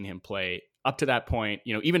ever seen him play up to that point.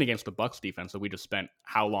 You know, even against the Bucks defense that we just spent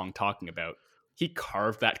how long talking about, he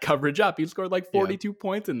carved that coverage up. He scored like 42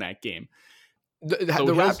 points in that game. The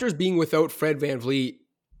Raptors being without Fred VanVleet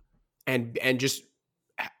and just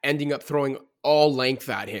ending up throwing all length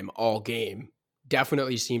at him all game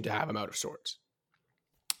definitely seemed to have him out of sorts.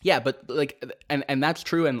 Yeah, but like, and that's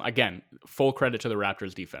true. And again, full credit to the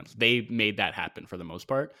Raptors defense. They made that happen for the most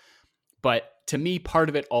part. But to me, part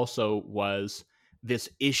of it also was this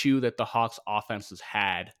issue that the Hawks offense has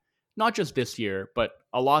had, not just this year, but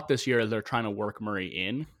a lot this year as they're trying to work Murray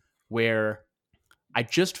in, where I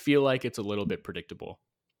just feel like it's a little bit predictable.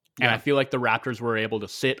 Yeah. And I feel like the Raptors were able to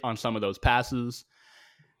sit on some of those passes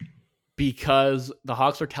because the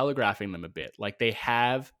Hawks are telegraphing them a bit. Like, they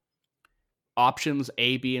have options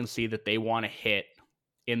A, B, and C that they want to hit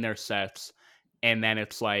in their sets. And then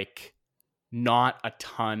it's like not a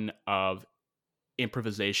ton of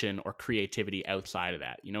improvisation or creativity outside of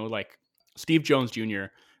that. You know, like Steve Jones Jr.,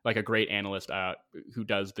 like a great analyst who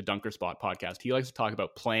does the Dunker Spot podcast, he likes to talk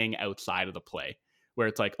about playing outside of the play, where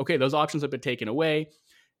it's like, okay, those options have been taken away.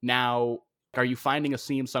 Now, are you finding a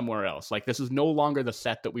seam somewhere else? Like, this is no longer the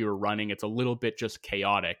set that we were running. It's a little bit just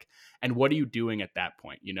chaotic. And what are you doing at that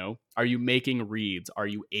point? You know, are you making reads? Are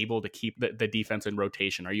you able to keep the defense in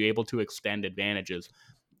rotation? Are you able to extend advantages?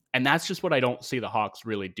 And that's just what I don't see the Hawks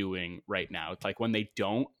really doing right now. It's like when they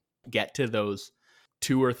don't get to those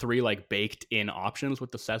 2 or 3 like baked in options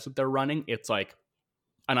with the sets that they're running, it's like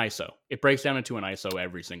an ISO. It breaks down into an ISO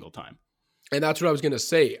every single time. And that's what I was going to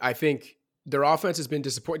say. I think their offense has been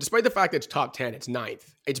disappointing. Despite the fact that it's top 10, it's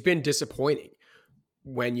 9th. It's been disappointing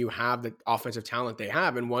when you have the offensive talent they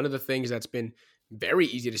have. And one of the things that's been very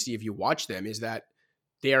easy to see if you watch them is that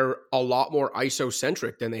they're a lot more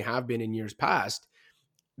ISO-centric than they have been in years past.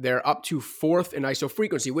 They're up to 4th in ISO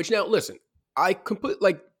frequency, which now, listen,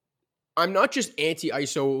 I'm not just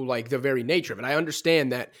anti-ISO like the very nature of it. I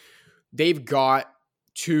understand that they've got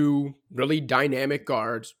 2 really dynamic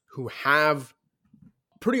guards who have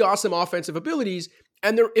pretty awesome offensive abilities,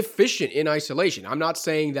 and they're efficient in isolation. I'm not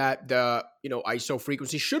saying that the ISO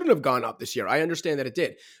frequency shouldn't have gone up this year. I understand that it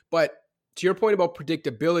did. But to your point about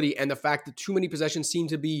predictability and the fact that too many possessions seem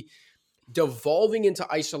to be devolving into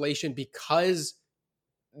isolation because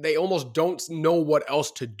they almost don't know what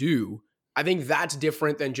else to do. I think that's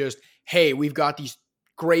different than just, hey, we've got these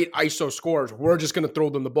great ISO scores. We're just going to throw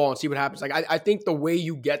them the ball and see what happens. Like, I think the way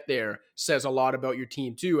you get there says a lot about your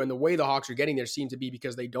team too. And the way the Hawks are getting there seems to be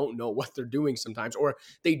because they don't know what they're doing sometimes, or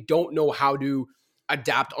they don't know how to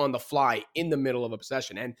adapt on the fly in the middle of a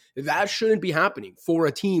possession. And that shouldn't be happening for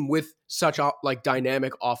a team with such like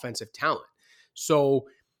dynamic offensive talent. So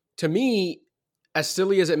to me, as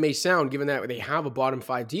silly as it may sound, given that they have a bottom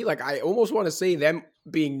 5 D, like I almost want to say them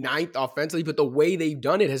being 9th offensively, but the way they've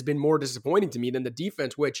done it has been more disappointing to me than the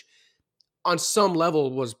defense, which on some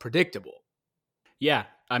level was predictable. Yeah.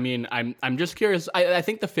 I mean, I'm just curious. I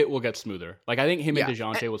think the fit will get smoother. Like, I think him and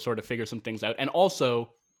DeJounte will sort of figure some things out. And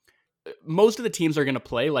also, most of the teams are going to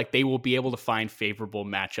play, like, they will be able to find favorable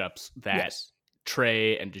matchups that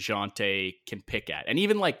Trey and DeJounte can pick at. And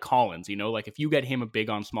even like Collins, you know, like if you get him a big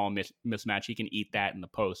on small mismatch, he can eat that in the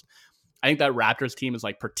post. I think that Raptors team is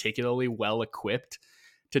like particularly well equipped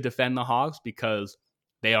to defend the Hawks because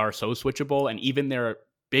they are so switchable, and even their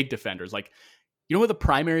big defenders, like, you know who the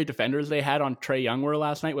primary defenders they had on Trae Young were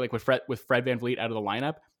last night? Like with Fred VanVleet out of the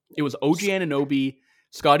lineup? It was OG Anunoby,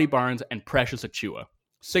 Scotty Barnes, and Precious Achiuwa.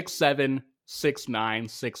 6'7", 6'9",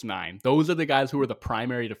 6'9". Those are the guys who were the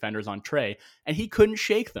primary defenders on Trae, and he couldn't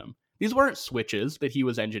shake them. These weren't switches that he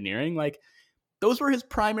was engineering. Like, those were his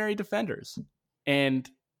primary defenders, and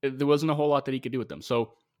there wasn't a whole lot that he could do with them.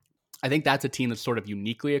 So I think that's a team that's sort of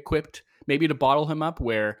uniquely equipped maybe to bottle him up,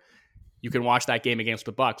 where you can watch that game against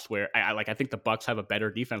the Bucks where I think the Bucks have a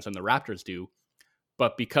better defense than the Raptors do,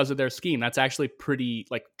 but because of their scheme, that's actually pretty,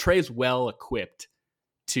 like, Trae's well equipped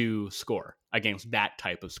to score against that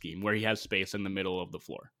type of scheme where he has space in the middle of the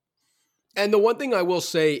floor. And the one thing I will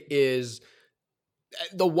say is,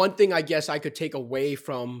 the one thing I guess I could take away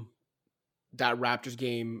from that Raptors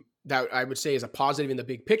game that I would say is a positive in the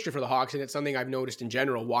big picture for the Hawks, and it's something I've noticed in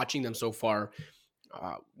general watching them so far,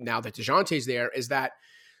 now that DeJounte's there, is that,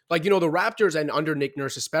 like, you know, the Raptors, and under Nick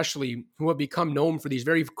Nurse especially, who have become known for these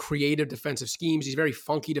very creative defensive schemes, these very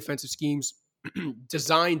funky defensive schemes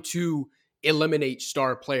designed to eliminate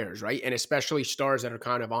star players, right? And especially stars that are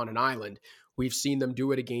kind of on an island. We've seen them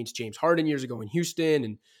do it against James Harden years ago in Houston,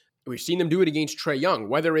 and we've seen them do it against Trae Young,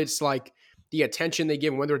 whether it's like the attention they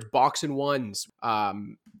give him, whether it's box and ones,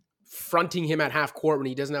 fronting him at half court when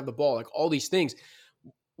he doesn't have the ball, like all these things.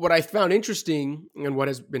 What I found interesting and what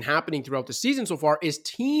has been happening throughout the season so far is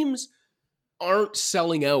teams aren't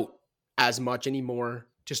selling out as much anymore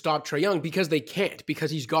to stop Trae Young because they can't, because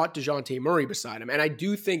he's got DeJounte Murray beside him. And I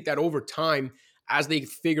do think that over time, as they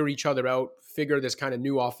figure each other out, figure this kind of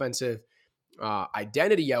new offensive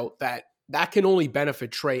identity out, that can only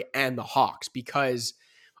benefit Trae and the Hawks, because,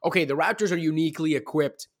 okay, the Raptors are uniquely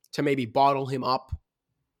equipped to maybe bottle him up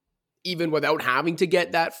even without having to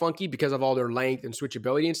get that funky because of all their length and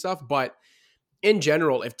switchability and stuff. But in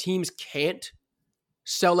general, if teams can't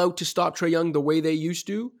sell out to stop Trae Young the way they used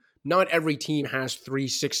to, not every team has 3,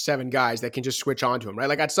 6, 7 guys that can just switch onto him, right?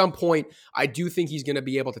 Like, at some point, I do think he's going to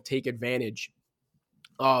be able to take advantage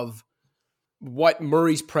of what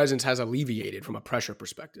Murray's presence has alleviated from a pressure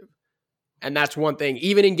perspective. And that's one thing.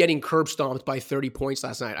 Even in getting curb stomped by 30 points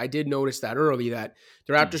last night, I did notice that early, that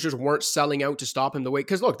the Raptors just weren't selling out to stop him the way.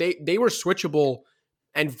 Because look, they were switchable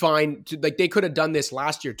and fine. Like, they could have done this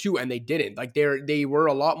last year too, and they didn't. Like, they were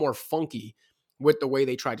a lot more funky with the way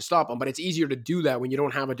they tried to stop him. But it's easier to do that when you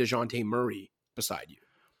don't have a DeJounte Murray beside you.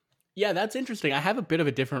 Yeah, that's interesting. I have a bit of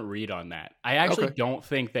a different read on that. I actually don't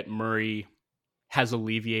think that Murray has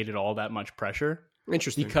alleviated all that much pressure.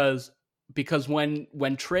 Interesting. Because when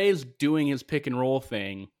Trae's doing his pick and roll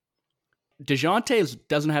thing, DeJounte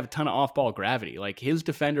doesn't have a ton of off-ball gravity. Like, his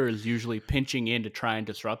defender is usually pinching in to try and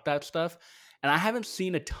disrupt that stuff. And I haven't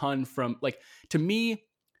seen a ton from, like, to me,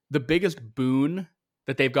 the biggest boon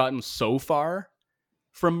that they've gotten so far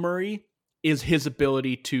from Murray is his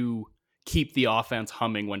ability to keep the offense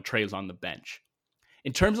humming when Trae's on the bench.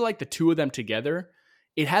 In terms of, like, the two of them together,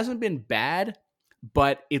 it hasn't been bad,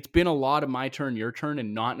 but it's been a lot of my turn, your turn,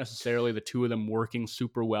 and not necessarily the two of them working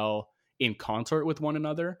super well in concert with one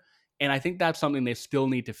another. And I think that's something they still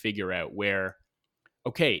need to figure out, where,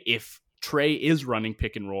 okay, if Trae is running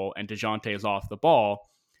pick and roll and DeJounte is off the ball,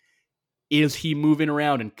 is he moving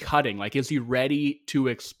around and cutting? Like, is he ready to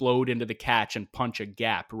explode into the catch and punch a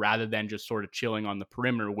gap rather than just sort of chilling on the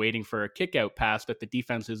perimeter, waiting for a kick out pass that the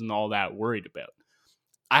defense isn't all that worried about?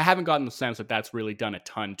 I haven't gotten the sense that that's really done a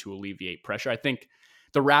ton to alleviate pressure. I think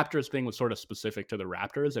the Raptors thing was sort of specific to the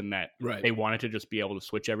Raptors, and that they wanted to just be able to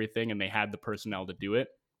switch everything, and they had the personnel to do it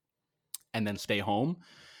and then stay home.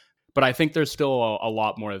 But I think there's still a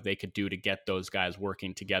lot more that they could do to get those guys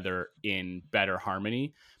working together in better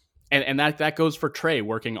harmony. And that goes for Trey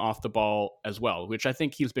working off the ball as well, which I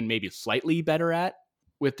think he's been maybe slightly better at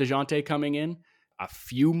with DeJounte coming in. A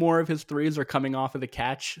few more of his threes are coming off of the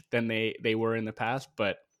catch than they were in the past,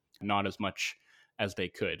 but not as much as they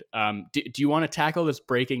could. Do you want to tackle this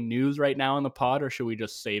breaking news right now on the pod, or should we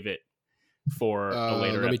just save it for a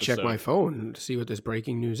later episode? Let me check my phone to see what this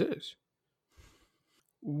breaking news is.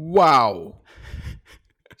 Wow.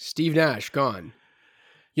 Steve Nash gone.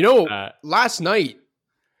 Last night,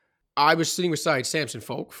 I was sitting beside Samson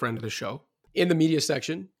Folk, friend of the show, in the media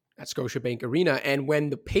section at Scotiabank Arena. And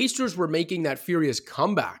when the Pacers were making that furious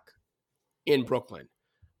comeback in Brooklyn,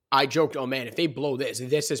 I joked, oh man, if they blow this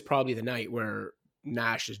is probably the night where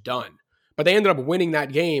Nash is done. But they ended up winning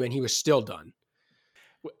that game and he was still done.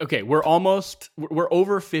 Okay, we're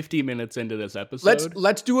over 50 minutes into this episode.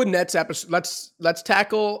 Let's do a Nets episode. Let's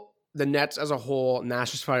tackle the Nets as a whole,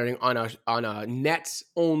 Nash is firing on a Nets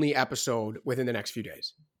only episode within the next few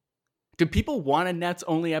days. Do people want a Nets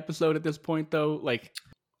only episode at this point though? Like,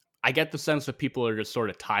 I get the sense that people are just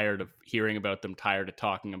sort of tired of hearing about them, tired of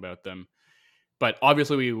talking about them. But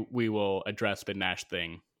obviously we will address the Nash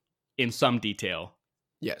thing in some detail.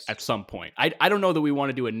 Yes. At some point. I don't know that we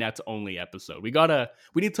want to do a Nets only episode. We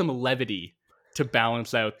need some levity to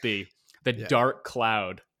balance out the dark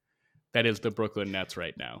cloud that is the Brooklyn Nets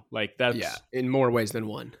right now. Like that's in more ways than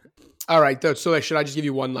one. All right. So should I just give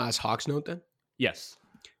you one last Hawks note then? Yes.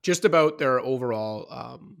 Just about their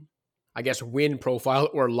overall, I guess, win profile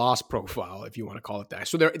or loss profile, if you want to call it that.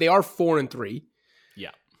 So they are 4-3.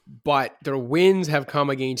 Yeah. But their wins have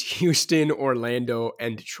come against Houston, Orlando,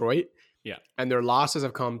 and Detroit. Yeah. And their losses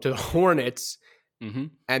have come to the Hornets mm-hmm.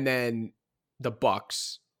 and then the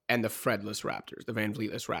Bucks and the Fredless Raptors, the Van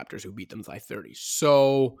Vleetless Raptors, who beat them by 30.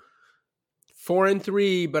 So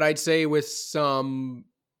 4-3, but I'd say with some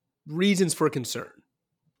reasons for concern.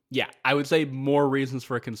 Yeah, I would say more reasons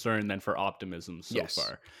for concern than for optimism so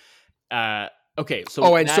far. Okay, so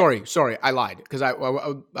sorry, I lied because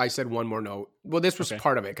I said one more note. Well, this was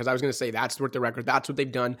part of it because I was going to say that's what the record. That's what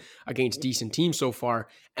they've done against decent teams so far,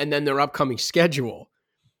 and then their upcoming schedule.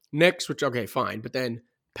 Knicks, which fine, but then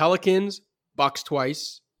Pelicans, Bucks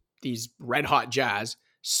twice, these red hot Jazz,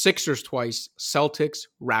 Sixers twice, Celtics,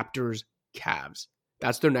 Raptors, Cavs.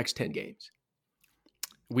 That's their next 10 games.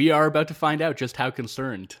 We are about to find out just how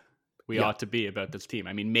concerned we ought to be about this team.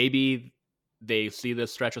 I mean, maybe they see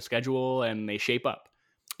this stretch of schedule and they shape up.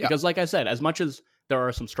 Because like I said, as much as there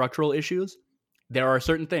are some structural issues, there are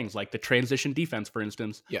certain things like the transition defense, for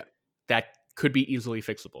instance, that could be easily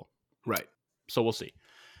fixable. Right. So we'll see.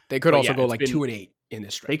 They could also go 2-8 in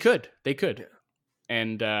this stretch. They could. Yeah.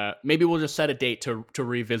 And maybe we'll just set a date to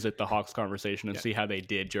revisit the Hawks conversation and see how they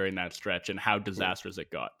did during that stretch and how disastrous it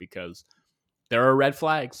got, because there are red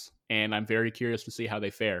flags, and I'm very curious to see how they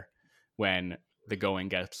fare when the going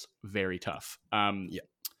gets very tough.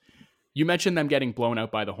 You mentioned them getting blown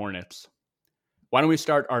out by the Hornets. Why don't we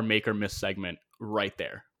start our make or miss segment right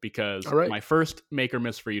there? Because my first make or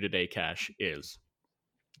miss for you today, Cash, is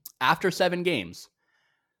after 7 games,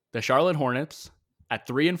 the Charlotte Hornets at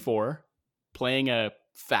 3-4, playing a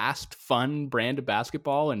fast, fun brand of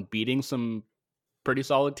basketball and beating some pretty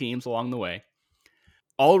solid teams along the way,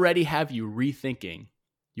 already have you rethinking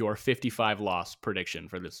your 55 loss prediction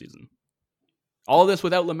for this season. All of this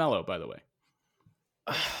without LaMelo, by the way.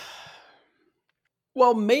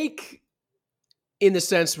 Well, make in the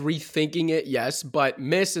sense rethinking it, yes, but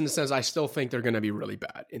miss in the sense I still think they're going to be really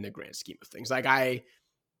bad in the grand scheme of things. Like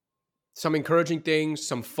some encouraging things,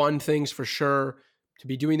 some fun things for sure. To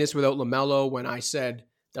be doing this without LaMelo, when I said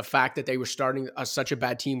the fact that they were starting such a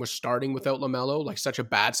bad team was starting without LaMelo, like such a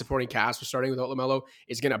bad supporting cast was starting without LaMelo,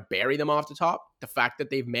 is going to bury them off the top. The fact that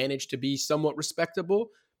they've managed to be somewhat respectable,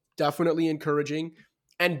 definitely encouraging,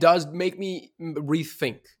 and does make me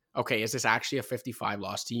rethink, okay, is this actually a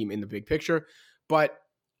 55-loss team in the big picture? But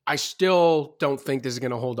I still don't think this is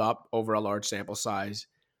going to hold up over a large sample size.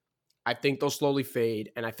 I think they'll slowly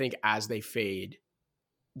fade, and I think as they fade,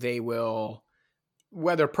 they will,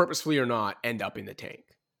 whether purposefully or not, end up in the tank.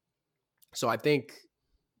 So I think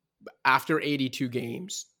after 82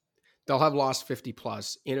 games, they'll have lost 50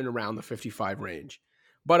 plus in and around the 55 range.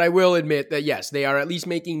 But I will admit that, yes, they are at least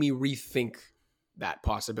making me rethink that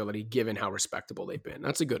possibility given how respectable they've been.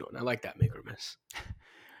 That's a good one. I like that make or miss.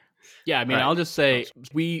 Yeah, I mean, I'll just say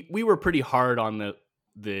we were pretty hard on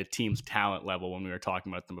the team's talent level when we were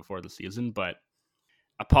talking about them before the season, but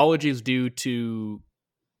apologies due to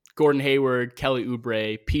Gordon Hayward, Kelly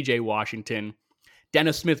Oubre, PJ Washington,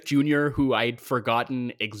 Dennis Smith Jr., who I'd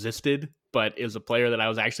forgotten existed but is a player that I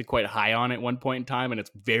was actually quite high on at one point in time. And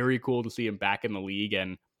it's very cool to see him back in the league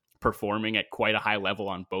and performing at quite a high level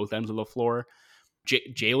on both ends of the floor.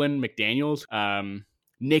 Jalen McDaniels,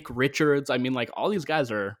 Nick Richards. I mean, like, all these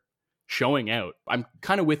guys are showing out. I'm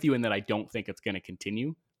kind of with you in that I don't think it's going to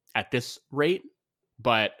continue at this rate,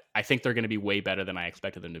 but I think they're going to be way better than I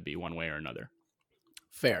expected them to be one way or another.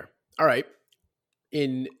 Fair. All right.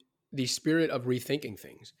 In the spirit of rethinking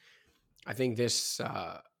things, I think this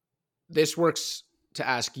works to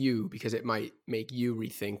ask you, because it might make you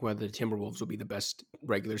rethink whether the Timberwolves will be the best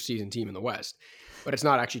regular season team in the West. But it's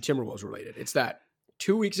not actually Timberwolves related. It's that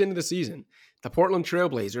 2 weeks into the season, the Portland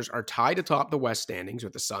Trailblazers are tied atop the West standings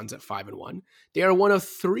with the Suns at 5-1. They are one of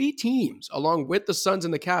 3 teams, along with the Suns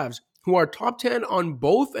and the Cavs, who are top 10 on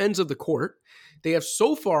both ends of the court. They have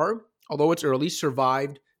so far, although it's early,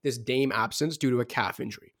 survived this Dame absence due to a calf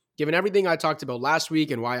injury. Given everything I talked about last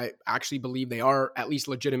week and why I actually believe they are at least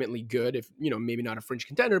legitimately good, if, maybe not a fringe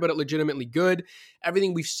contender, but legitimately good,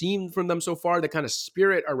 everything we've seen from them so far, the kind of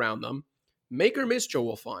spirit around them, make or miss Joe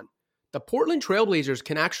Wolfon, the Portland Trailblazers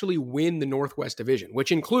can actually win the Northwest Division,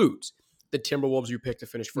 which includes the Timberwolves you picked to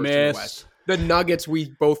finish first in the West, the Nuggets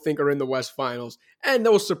we both think are in the West Finals, and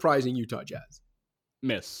those surprising Utah Jazz.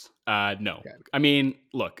 No. Okay. I mean,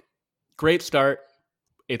 look, great start.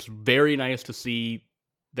 It's very nice to see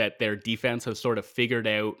that their defense has sort of figured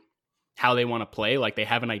out how they want to play. Like, they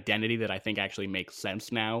have an identity that I think actually makes sense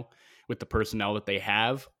now with the personnel that they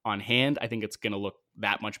have on hand. I think it's going to look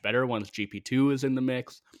that much better once GP2 is in the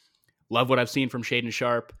mix. Love what I've seen from Shaedon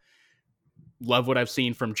Sharpe. Love what I've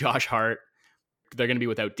seen from Josh Hart. They're going to be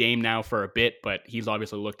without Dame now for a bit, but he's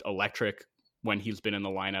obviously looked electric when he's been in the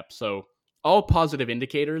lineup. So all positive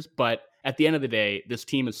indicators, but at the end of the day, this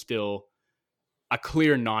team is still a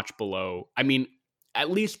clear notch below. I mean,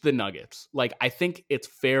 at least the Nuggets. Like, I think it's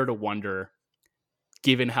fair to wonder,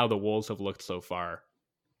 given how the Wolves have looked so far,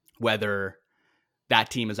 whether that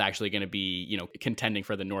team is actually going to be, contending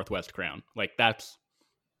for the Northwest crown. Like, that's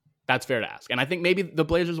fair to ask. And I think maybe the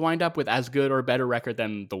Blazers wind up with as good or better record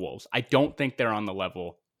than the Wolves. I don't think they're on the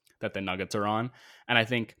level that the Nuggets are on. And I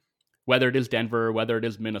think whether it is Denver, whether it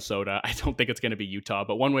is Minnesota, I don't think it's going to be Utah.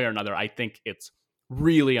 But one way or another, I think it's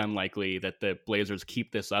really unlikely that the Blazers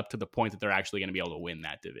keep this up to the point that they're actually going to be able to win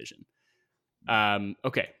that division.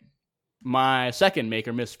 Okay. My second make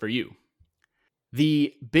or miss for you.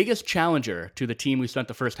 The biggest challenger to the team we spent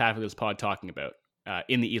the first half of this pod talking about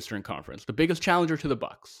in the Eastern Conference, the biggest challenger to the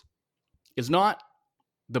Bucks, is not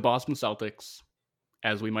the Boston Celtics,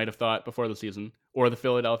 as we might have thought before the season, or the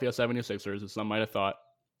Philadelphia 76ers, as some might have thought,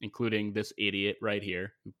 including this idiot right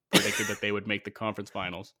here who predicted that they would make the conference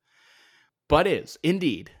finals, but is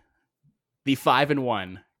indeed the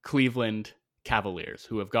 5-1 Cleveland Cavaliers,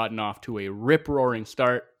 who have gotten off to a rip-roaring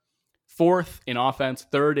start, 4th in offense,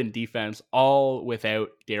 3rd in defense, all without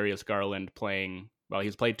Darius Garland playing. Well,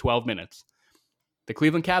 he's played 12 minutes. The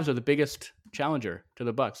Cleveland Cavs are the biggest challenger to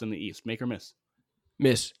the Bucks in the East. Make or miss?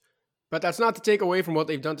 Miss. But that's not to take away from what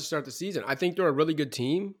they've done to start the season. I think they're a really good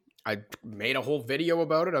team. I made a whole video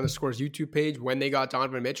about it on the Scores YouTube page when they got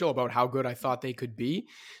Donovan Mitchell about how good I thought they could be.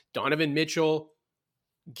 Donovan Mitchell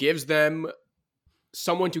gives them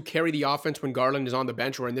someone to carry the offense when Garland is on the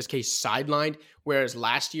bench, or in this case, sidelined, whereas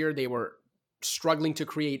last year they were struggling to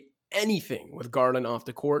create anything with Garland off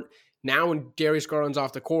the court. Now when Darius Garland's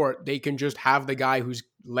off the court, they can just have the guy who's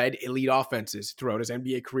led elite offenses throughout his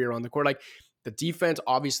NBA career on the court. Like, the defense,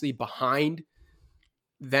 obviously, behind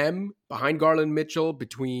them, behind Garland and Mitchell,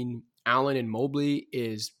 between Allen and Mobley,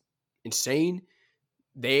 is insane.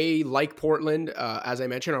 They, like Portland, as I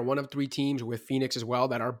mentioned, are one of 3 teams with Phoenix as well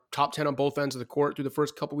that are top 10 on both ends of the court through the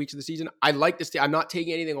first couple weeks of the season. I like this. I'm not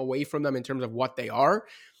taking anything away from them in terms of what they are,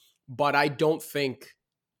 but I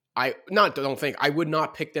would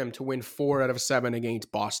not pick them to win 4 out of 7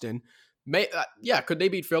 against Boston. Could they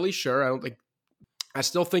beat Philly? Sure. I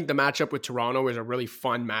still think the matchup with Toronto is a really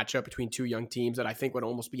fun matchup between 2 young teams that I think would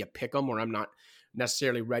almost be a pick 'em, where I'm not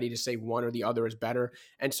necessarily ready to say one or the other is better.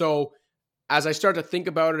 And so as I start to think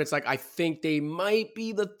about it, it's like, I think they might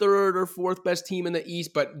be the 3rd or 4th best team in the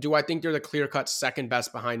East, but do I think they're the clear-cut 2nd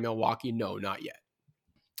best behind Milwaukee? No, not yet.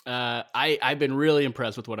 I've been really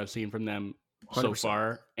impressed with what I've seen from them 100%. so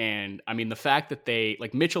far. And I mean, the fact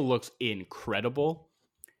that Mitchell looks incredible,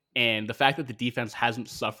 and the fact that the defense hasn't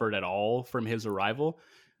suffered at all from his arrival,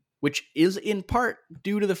 which is in part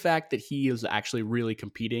due to the fact that he is actually really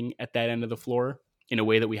competing at that end of the floor in a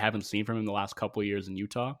way that we haven't seen from him the last couple of years in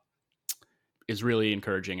Utah, is really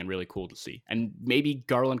encouraging and really cool to see. And maybe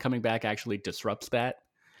Garland coming back actually disrupts that.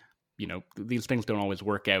 These things don't always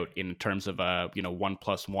work out in terms of 1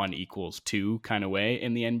 + 1 = 2 kind of way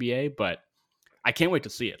in the NBA, but I can't wait to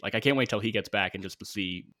see it. Like, I can't wait till he gets back and just to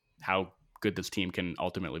see how good this team can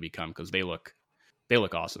ultimately become, because they look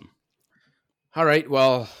awesome. All right.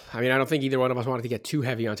 Well, I mean, I don't think either one of us wanted to get too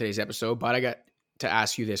heavy on today's episode, but I got to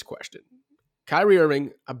ask you this question. Kyrie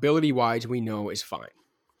Irving, ability-wise, we know is fine.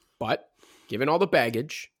 But given all the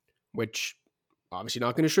baggage, which obviously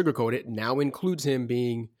not going to sugarcoat it, now includes him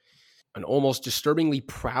being an almost disturbingly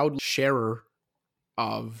proud sharer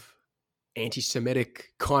of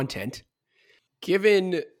anti-Semitic content,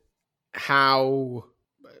 given how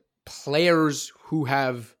players who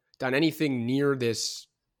have done anything near this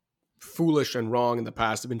foolish and wrong in the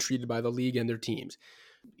past have been treated by the league and their teams.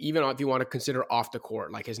 Even if you want to consider off the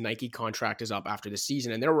court, like his Nike contract is up after the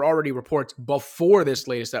season. And there were already reports before this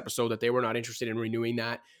latest episode that they were not interested in renewing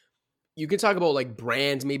that. You can talk about like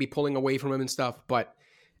brands maybe pulling away from him and stuff. But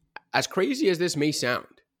as crazy as this may sound,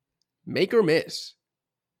 make or miss,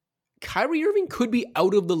 Kyrie Irving could be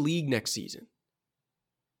out of the league next season.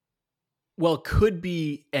 Well, could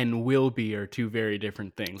be and will be are two very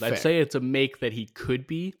different things. Fair. I'd say it's a make that he could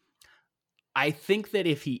be. I think that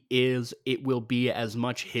if he is, it will be as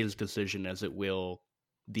much his decision as it will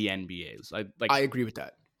the NBA's. I agree with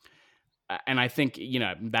that. And I think,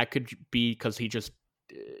 that could be because he just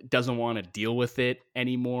doesn't want to deal with it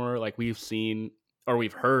anymore. Like we've seen, or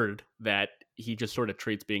we've heard that he just sort of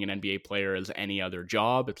treats being an NBA player as any other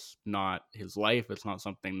job. It's not his life. It's not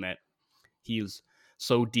something that he's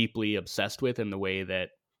so deeply obsessed with in the way that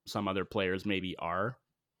some other players maybe are.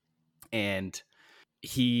 And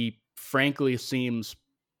he frankly seems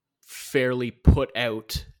fairly put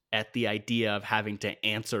out at the idea of having to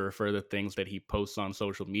answer for the things that he posts on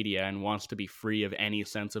social media and wants to be free of any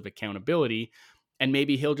sense of accountability. And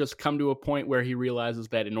maybe he'll just come to a point where he realizes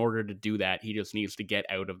that in order to do that, he just needs to get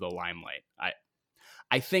out of the limelight.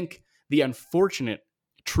 I think the unfortunate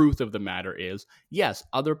truth of the matter is, yes,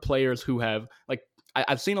 other players who have, like,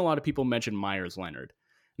 I've seen a lot of people mention Myers Leonard,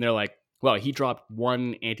 and they're like, well, he dropped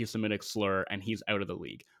one anti-Semitic slur and he's out of the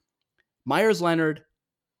league. Myers Leonard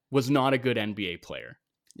was not a good NBA player.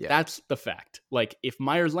 Yeah. That's the fact. Like, if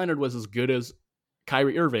Myers Leonard was as good as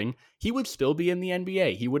Kyrie Irving, he would still be in the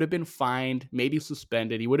NBA. He would have been fined, maybe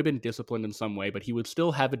suspended. He would have been disciplined in some way, but he would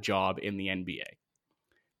still have a job in the NBA.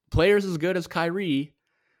 Players as good as Kyrie,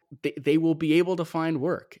 they will be able to find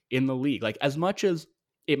work in the league. Like, as much as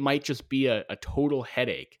it might just be a total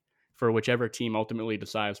headache for whichever team ultimately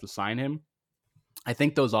decides to sign him, I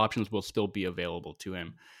think those options will still be available to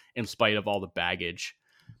him in spite of all the baggage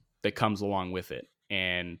that comes along with it.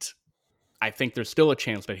 And I think there's still a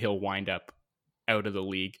chance that he'll wind up out of the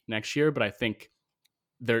league next year, but I think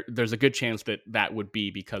there's a good chance that would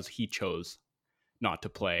be because he chose not to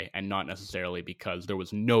play and not necessarily because there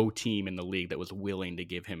was no team in the league that was willing to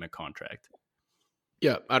give him a contract.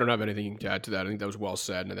 Yeah, I don't have anything to add to that. I think that was well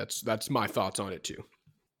said, and that's my thoughts on it too.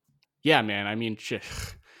 Yeah, man. I mean,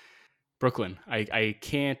 Brooklyn, I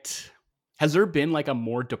can't... Has there been like a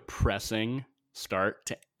more depressing start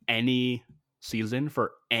to any season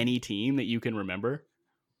for any team that you can remember?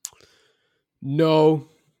 No.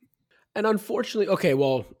 And unfortunately, okay,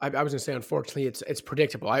 well, I was going to say, unfortunately, it's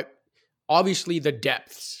predictable. Obviously, the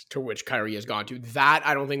depths to which Kyrie has gone to, that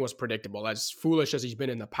I don't think was predictable. As foolish as he's been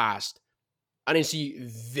in the past, I didn't see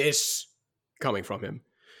this coming from him.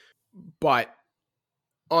 But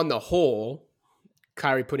on the whole,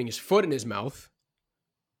 Kyrie putting his foot in his mouth,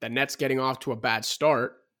 the Nets getting off to a bad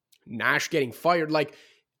start, Nash getting fired, like,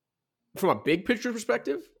 from a big picture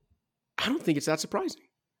perspective, I don't think it's that surprising.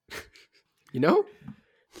 You know?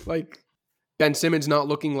 Like, Ben Simmons not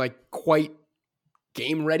looking like quite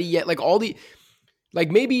game ready yet. Like, all the, like,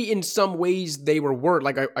 maybe in some ways they were,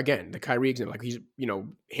 like, again, the Kyrie example, like, he's,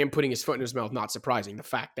 him putting his foot in his mouth, not surprising. The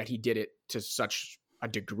fact that he did it to such a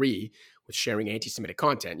degree with sharing anti-Semitic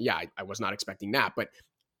content, yeah, I was not expecting that. But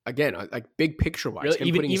again, like, big picture wise,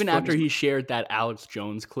 really? Even after he shared that Alex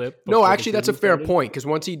Jones clip. No, actually, that's a fair point, because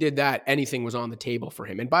once he did that, anything was on the table for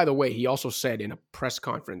him. And by the way, he also said in a press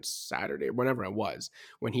conference Saturday, whenever it was,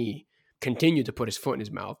 when he continued to put his foot in his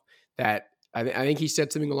mouth, that I think he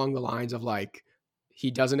said something along the lines of, like, he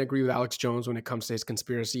doesn't agree with Alex Jones when it comes to his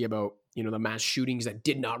conspiracy about, the mass shootings that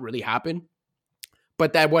did not really happen,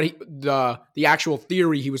 but that the actual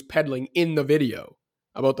theory he was peddling in the video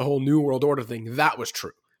about the whole New World Order thing, that was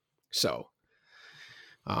true. So,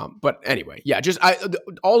 but anyway, yeah,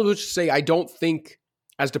 all of which to say, I don't think,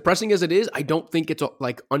 as depressing as it is, I don't think it's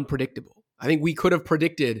like unpredictable. I think we could have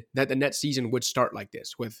predicted that the Nets season would start like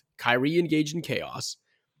this, with Kyrie engaged in chaos,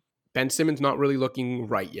 Ben Simmons not really looking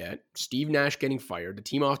right yet, Steve Nash getting fired, the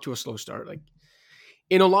team off to a slow start. Like,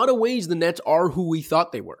 in a lot of ways, the Nets are who we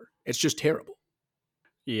thought they were. It's just terrible.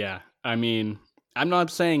 Yeah, I mean, I'm not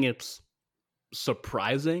saying it's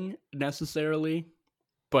surprising necessarily,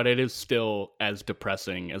 but it is still as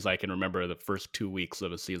depressing as I can remember the first 2 weeks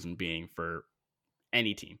of a season being for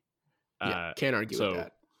any team. Can't argue with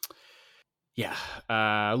that.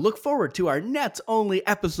 Yeah. Look forward to our Nets only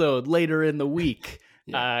episode later in the week.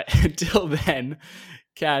 Until then,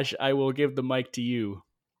 Cash, I will give the mic to you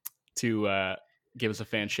to give us a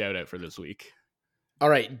fan shout out for this week. All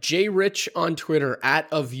right, Jay Rich on Twitter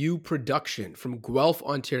 @AView Production from Guelph,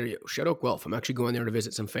 Ontario. Shout out Guelph. I'm actually going there to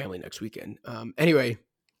visit some family next weekend. Anyway,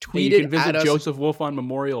 tweeted you can visit at Joseph Wolfond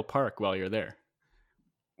Memorial Park while you're there.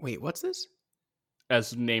 Wait, what's this?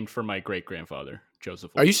 As named for my great grandfather,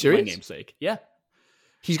 Joseph Wolfond. Are you serious? My namesake. Yeah.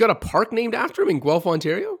 He's got a park named after him in Guelph,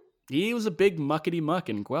 Ontario? He was a big muckety muck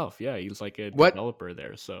in Guelph. Yeah, he was like a developer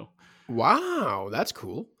there. So, wow, that's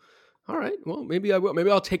cool. All right, well, maybe I will. Maybe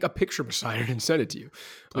I'll take a picture beside it and send it to you.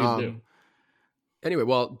 Please do. Anyway,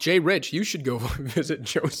 well, Jay Rich, you should go visit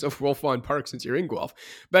Joseph Wolfond Park since you're in Guelph.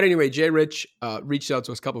 But anyway, Jay Rich reached out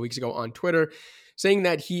to us a couple of weeks ago on Twitter saying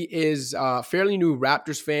that he is a fairly new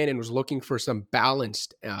Raptors fan and was looking for some a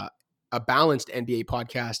balanced NBA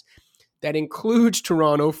podcast that includes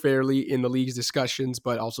Toronto fairly in the league's discussions,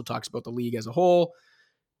 but also talks about the league as a whole,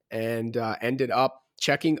 and ended up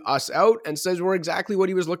checking us out and says we're exactly what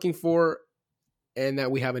he was looking for and that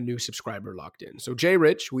we have a new subscriber locked in. So Jay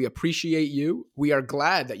Rich, we appreciate you. We are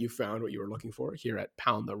glad that you found what you were looking for here at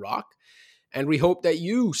Pound the Rock. And we hope that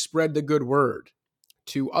you spread the good word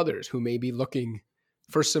to others who may be looking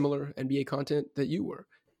for similar NBA content that you were.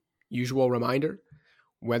 Usual reminder,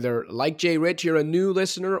 whether like Jay Rich, you're a new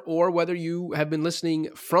listener or whether you have been listening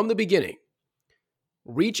from the beginning,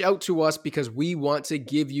 reach out to us because we want to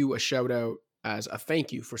give you a shout out as a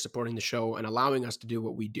thank you for supporting the show and allowing us to do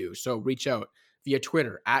what we do. So reach out via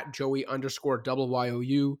Twitter @Joey_YOU,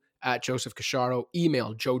 @Joseph Cacharo,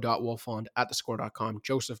 email joe.wolfond@thescore.com,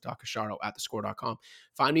 joseph.cacharo@thescore.com.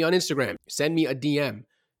 Find me on Instagram. Send me a DM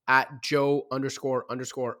 @Joe____Cash.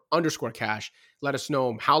 Let us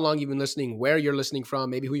know how long you've been listening, where you're listening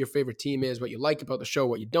from, maybe who your favorite team is, what you like about the show,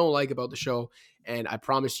 what you don't like about the show. And I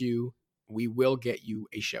promise you, we will get you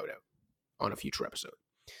a shout out on a future episode.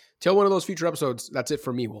 Till one of those future episodes, that's it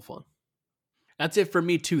for me, Wolfond. That's it for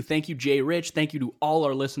me too. Thank you, Jay Rich. Thank you to all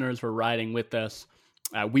our listeners for riding with us.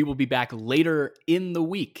 We will be back later in the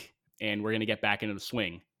week, and we're going to get back into the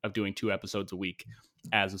swing of doing 2 episodes a week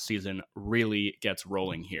as the season really gets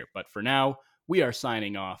rolling here. But for now, we are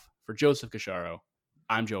signing off. For Joseph Cacharo,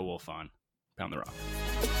 I'm Joe Wolfond. Pound the Rock.